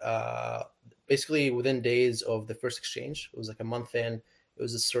suffered basically within days of the first exchange. It was like a month in. It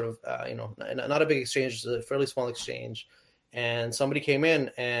was this sort of, not a big exchange, it was a fairly small exchange. And somebody came in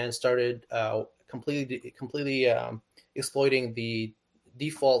and started completely exploiting the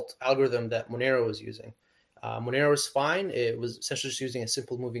default algorithm that Monero was using. Monero is fine. It was essentially just using a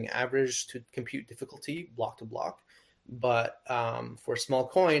simple moving average to compute difficulty block to block. But for a small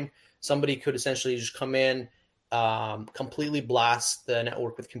coin, somebody could essentially just come in, completely blast the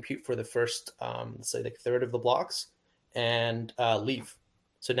network with compute for the first, let's say, like third of the blocks, and leave.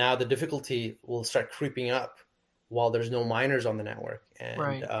 So now the difficulty will start creeping up while there's no miners on the network,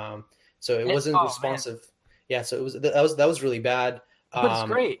 and so it wasn't responsive. Man. Yeah, so that was really bad. But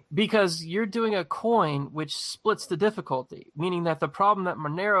it's great because you're doing a coin which splits the difficulty, meaning that the problem that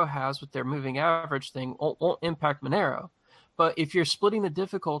Monero has with their moving average thing won't impact Monero. But if you're splitting the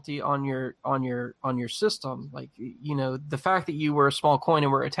difficulty on your system, the fact that you were a small coin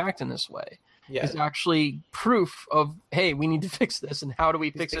and were attacked in this way is actually proof of, hey, we need to fix this, and how do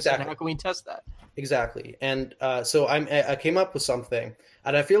we fix this, and how can we test that? Exactly. And so I came up with something,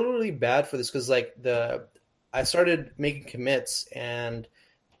 and I feel really bad for this because I started making commits, and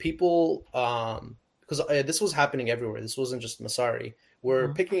people because this was happening everywhere. This wasn't just Masari.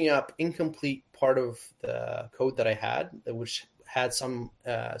 We're picking up incomplete part of the code that I had, which had some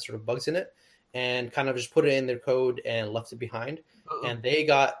sort of bugs in it, and kind of just put it in their code and left it behind. And they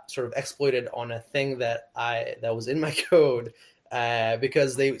got sort of exploited on a thing that was in my code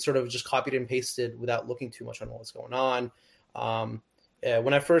because they sort of just copied and pasted without looking too much on what's going on.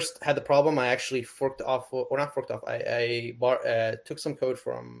 When I first had the problem, I actually I took some code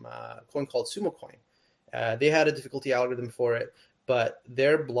from a coin called Sumo Coin. They had a difficulty algorithm for it, but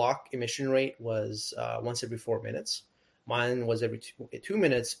their block emission rate was once every 4 minutes. Mine was every 2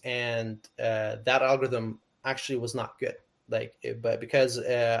 minutes, and that algorithm actually was not good. But because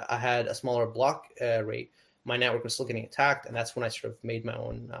I had a smaller block rate, my network was still getting attacked, and that's when I sort of made my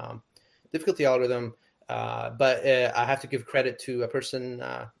own difficulty algorithm. But I have to give credit to a person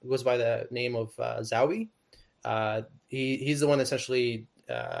who goes by the name of Zowie. He's the one essentially,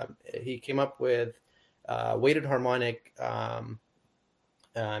 he came up with weighted harmonic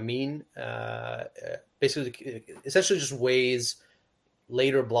mean, basically, essentially just weighs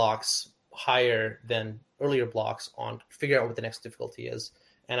later blocks higher than earlier blocks on figure out what the next difficulty is.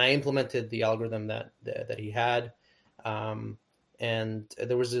 And I implemented the algorithm that he had. And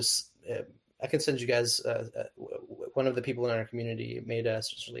there was this, I can send you guys, one of the people in our community made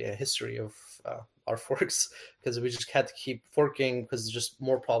essentially a history of our forks, because we just had to keep forking because just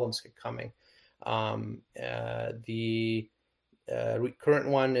more problems kept coming. The current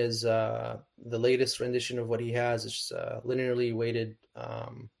one is the latest rendition of what he has. It's just a linearly weighted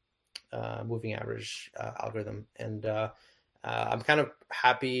moving average algorithm. And I'm kind of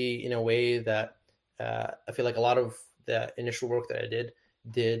happy in a way that I feel like a lot of the initial work that I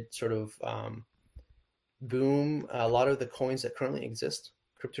did sort of boom a lot of the coins that currently exist.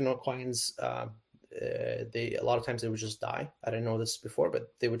 Crypto coins, a lot of times they would just die. I didn't know this before,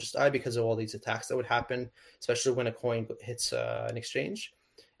 but they would just die because of all these attacks that would happen, especially when a coin hits an exchange.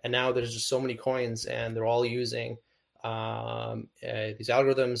 And now there's just so many coins, and they're all using these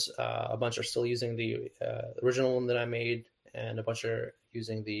algorithms. A bunch are still using the original one that I made, and a bunch are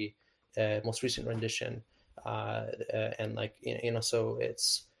using the most recent rendition. And so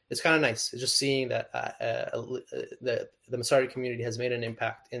it's kind of nice. It's just seeing that the Masari community has made an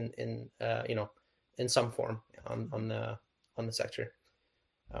impact in some form on the sector.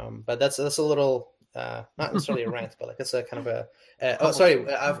 But that's a little not necessarily a rant, but that's a kind of a sorry,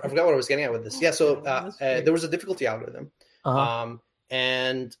 I forgot what I was getting at with this. Yeah, so there was a difficulty algorithm,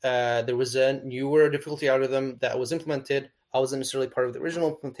 and there was a newer difficulty algorithm that was implemented. I wasn't necessarily part of the original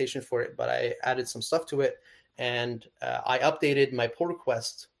implementation for it, but I added some stuff to it, and I updated my pull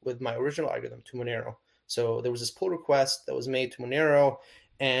request with my original algorithm to Monero. So there was this pull request that was made to Monero,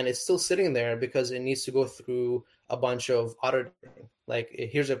 and it's still sitting there because it needs to go through a bunch of auditing. Like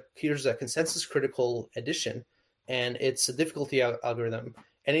here's a consensus critical addition, and it's a difficulty algorithm.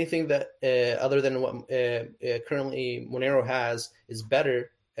 Anything that other than what currently Monero has is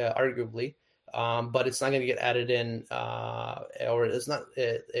better, arguably. But it's not going to get added in, or it's not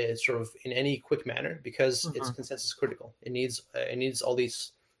sort of in any quick manner because it's consensus critical. It needs all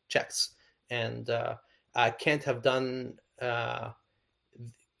these checks, and I can't have done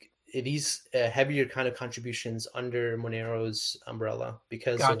these heavier kind of contributions under Monero's umbrella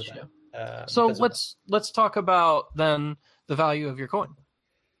because Gotcha. of that. So let's talk about then the value of your coin.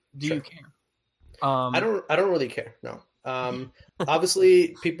 Do you care? I don't really care. No.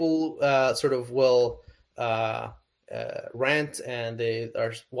 Obviously, people sort of will rant, and they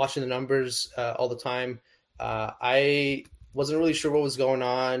are watching the numbers all the time. I wasn't really sure what was going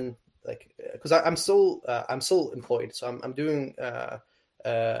on, like because I'm still employed, so I'm doing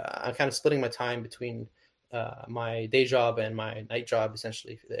I'm kind of splitting my time between my day job and my night job,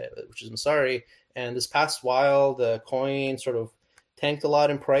 essentially, which is Masari. And this past while, the coin sort of tanked a lot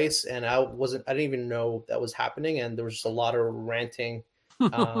in price, and I didn't even know that was happening, and there was just a lot of ranting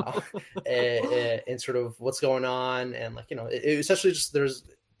and sort of what's going on, and it essentially just there's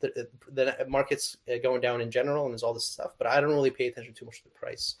the market's going down in general, and there's all this stuff, but I don't really pay attention too much to the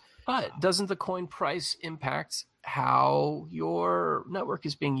price. But doesn't the coin price impact how your network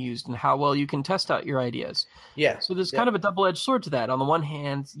is being used and how well you can test out your ideas? Yeah. So there's kind of a double-edged sword to that. On the one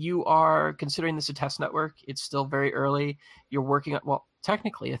hand, you are considering this a test network. It's still very early. You're working on, well,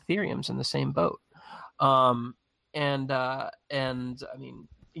 technically Ethereum's in the same boat. And I mean,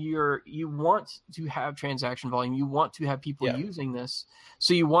 you want to have transaction volume. You want to have people using this.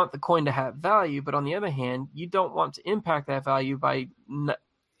 So you want the coin to have value, but on the other hand, you don't want to impact that value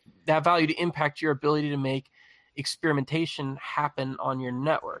to impact your ability to make experimentation happen on your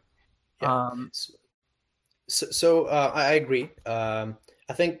network. So I agree. I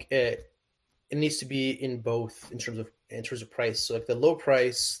think it needs to be in both in terms of price. So like the low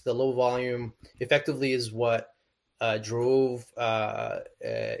price, the low volume, effectively is what drove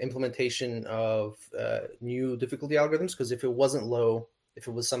implementation of new difficulty algorithms. Because if it wasn't low, if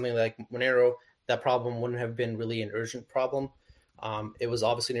it was something like Monero, that problem wouldn't have been really an urgent problem. It was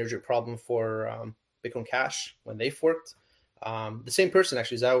obviously an urgent problem for Bitcoin Cash when they forked. The same person,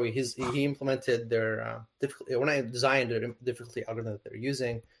 actually, Zawi, he implemented their difficulty, when I designed the difficulty algorithm that they're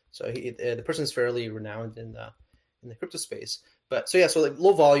using. So the person is fairly renowned in the crypto space. But so like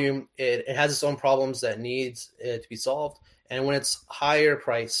low volume, it has its own problems that needs to be solved. And when it's higher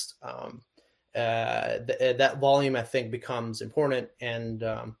priced, that volume, I think, becomes important. And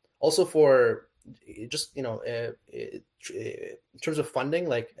also for just, in terms of funding,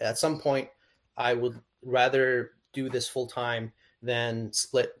 like at some point, I would rather do this full time than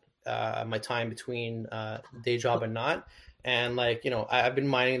split my time between day job and not. And I've been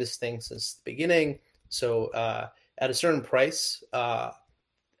mining this thing since the beginning. So at a certain price,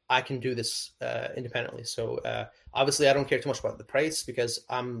 I can do this independently. So obviously, I don't care too much about the price because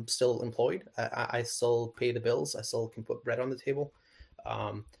I'm still employed. I still pay the bills. I still can put bread on the table.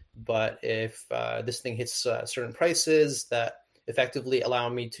 But if this thing hits certain prices that effectively allow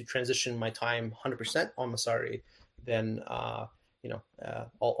me to transition my time 100% on Masari, then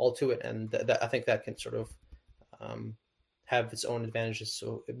all to it. And I think that can sort of have its own advantages.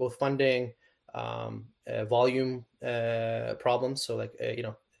 So both funding, volume problems. So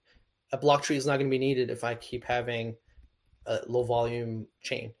a block tree is not going to be needed if I keep having a low volume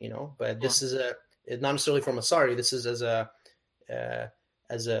chain, but this is not necessarily for Masari. This is as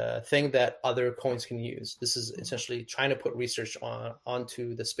a thing that other coins can use. This is essentially trying to put research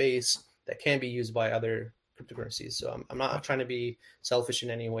onto the space that can be used by other cryptocurrencies. So I'm not trying to be selfish in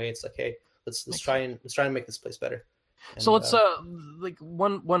any way. It's like, hey, let's try and make this place better. And, so let's like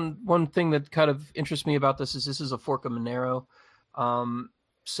one thing that kind of interests me about this is a fork of Monero.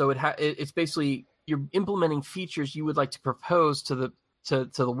 So it's basically you're implementing features you would like to propose to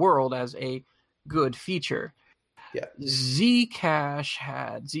the world as a good feature. Yeah. Zcash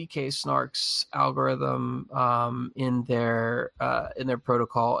had ZK Snark's algorithm in their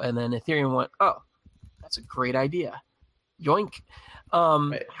protocol, and then Ethereum went, oh, that's a great idea. Yoink.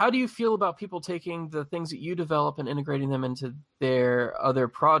 Right. How do you feel about people taking the things that you develop and integrating them into their other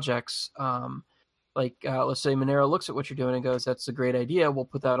projects? Let's say Monero looks at what you're doing and goes, that's a great idea. We'll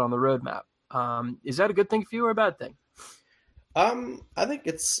put that on the roadmap. Is that a good thing for you or a bad thing? I think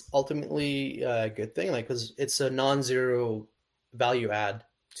it's ultimately a good thing, because it's a non-zero value add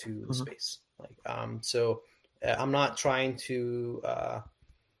to the space. So I'm not trying to,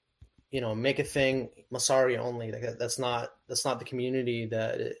 make a thing Masari only. That's not the community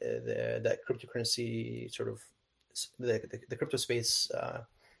that cryptocurrency sort of the crypto space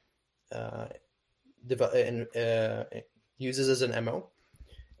uses as an MO.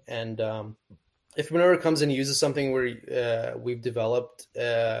 And if Monero comes and uses something where we've developed,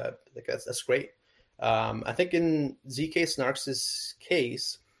 that's great. I think in ZK Snarks'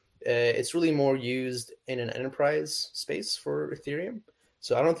 case, it's really more used in an enterprise space for Ethereum.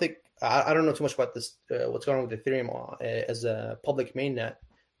 So I don't know too much about this, what's going on with Ethereum as a public mainnet,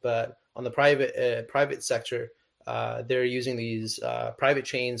 but on the private sector, they're using these private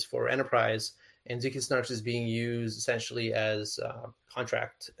chains for enterprise, and ZK Snarks is being used essentially as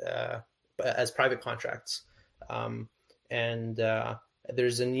as private contracts. And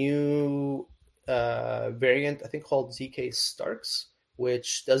there's a new variant, I think, called ZK Starks,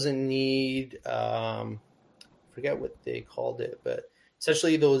 which doesn't need, forget what they called it, but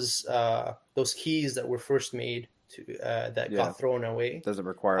essentially those keys that were first made got thrown away. It doesn't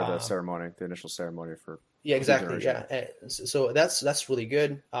require the initial ceremony for. Yeah, exactly. Yeah, so that's really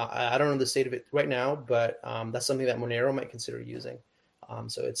good. I don't know the state of it right now, but that's something that Monero might consider using.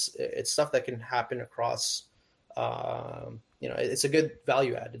 So it's stuff that can happen across. It's a good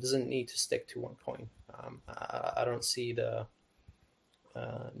value add. It doesn't need to stick to one coin. I don't see the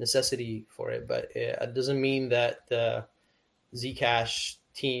necessity for it, but it doesn't mean that the Zcash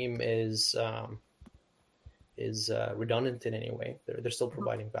team is redundant in any way. They're still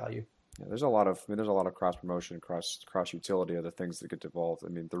providing value. Yeah, there's a lot of cross promotion, cross utility of the things that get devolved. I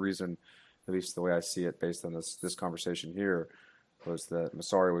mean, the reason, at least the way I see it, based on this conversation here, was that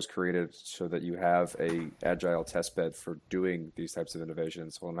Masari was created so that you have a agile test bed for doing these types of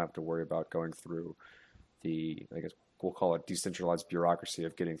innovations. So we'll not have to worry about going through the, I guess we'll call it, decentralized bureaucracy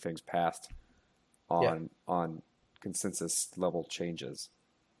of getting things passed on consensus level changes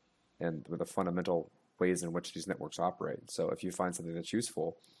and with the fundamental ways in which these networks operate. So if you find something that's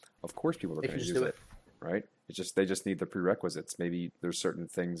useful, of course people are going to use it, right? They just need the prerequisites. Maybe there's certain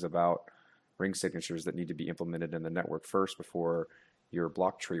things about ring signatures that need to be implemented in the network first before your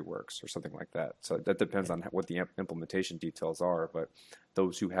block tree works or something like that. So that depends on what the implementation details are, but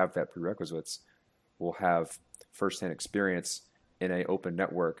those who have that prerequisites will have firsthand experience in an open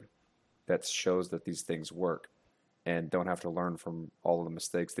network that shows that these things work and don't have to learn from all of the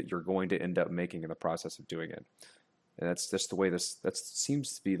mistakes that you're going to end up making in the process of doing it. And that's just the way that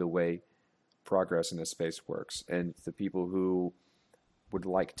seems to be the way progress in this space works. And the people who would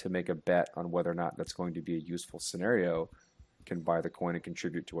like to make a bet on whether or not that's going to be a useful scenario can buy the coin and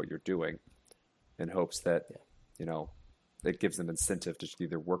contribute to what you're doing in hopes that, it gives them incentive to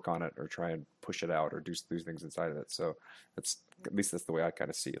either work on it or try and push it out or do things inside of it. So at least that's the way I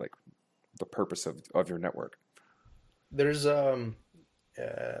kind of see like the purpose of your network. There's I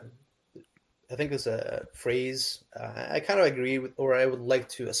think there's a phrase I kind of agree with, or I would like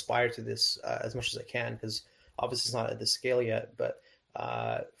to aspire to this as much as I can, because obviously it's not at this scale yet, but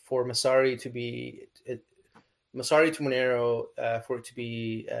for Masari to Monero, for it to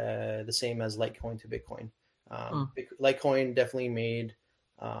be the same as Litecoin to Bitcoin. Litecoin definitely made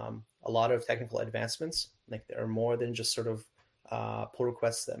a lot of technical advancements. Like there are more than just sort of pull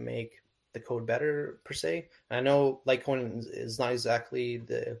requests that make the code better per se. And I know Litecoin is not exactly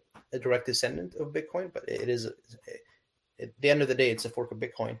a direct descendant of Bitcoin, but it is. At the end of the day, it's a fork of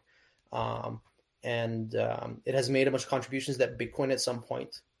Bitcoin, and it has made a bunch of contributions that Bitcoin at some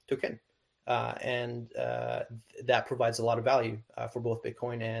point took in. And that provides a lot of value for both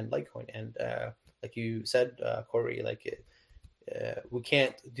Bitcoin and Litecoin. And like you said, Corey, we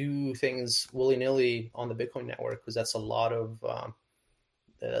can't do things willy-nilly on the Bitcoin network because that's a lot of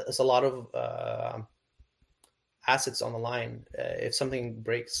assets on the line. If something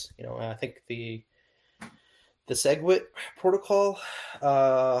breaks, I think the SegWit protocol,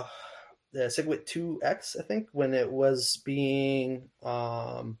 the SegWit 2x, I think, when it was being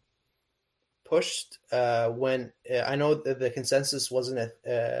pushed, when I know that the consensus wasn't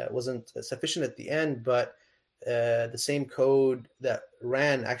sufficient at the end, but the same code that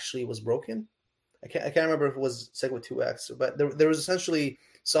ran actually was broken. I can't remember if it was SegWit 2x, but there was essentially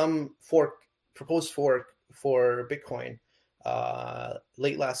some proposed fork for Bitcoin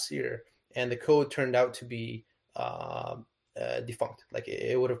late last year, and the code turned out to be defunct. Like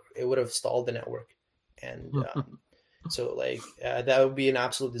it would have stalled the network, and so that would be an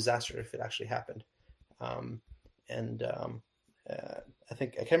absolute disaster if it actually happened. I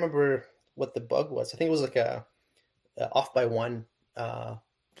think I can't remember what the bug was. I think it was like a off by one bug.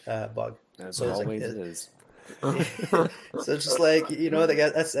 As so always it is. So it's just like, the guy,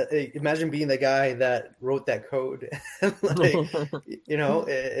 that's imagine being the guy that wrote that code.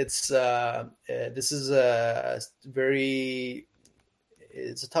 It's a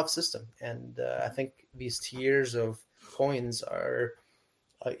tough system, and I think these tiers of coins are,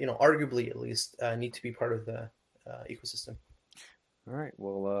 arguably at least, need to be part of the ecosystem. All right.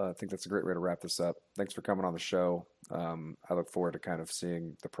 Well, I think that's a great way to wrap this up. Thanks for coming on the show. I look forward to kind of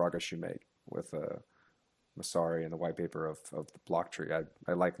seeing the progress you make with Masari and the white paper of the block tree.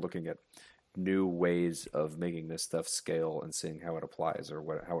 I like looking at new ways of making this stuff scale and seeing how it applies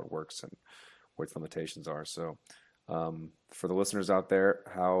or how it works and what its limitations are. So for the listeners out there,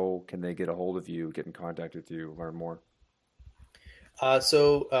 how can they get a hold of you, get in contact with you, learn more?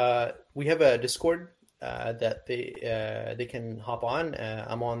 So we have a Discord that they can hop on.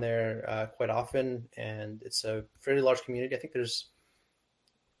 I'm on there quite often, and it's a fairly large community. I think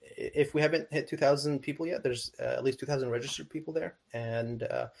if we haven't hit 2,000 people yet, there's at least 2,000 registered people there. And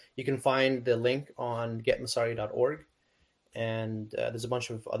you can find the link on getmasari.org. And there's a bunch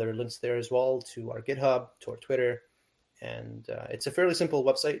of other links there as well to our GitHub, to our Twitter. And it's a fairly simple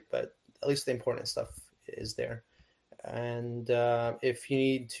website, but at least the important stuff is there. And if you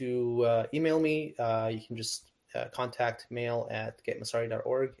need to email me, you can just contact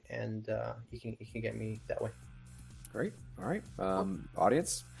mail@getmasari.org, and you can get me that way. Great. All right.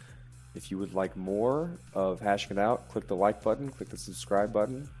 Audience, if you would like more of Hashing It Out, click the like button, click the subscribe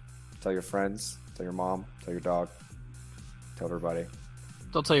button, tell your friends, tell your mom, tell your dog, tell everybody.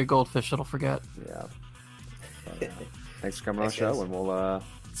 Don't tell your goldfish, it'll forget. Yeah. Thanks for coming on the show, and we'll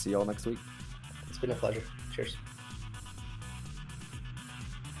see you all next week. It's been a pleasure. Cheers.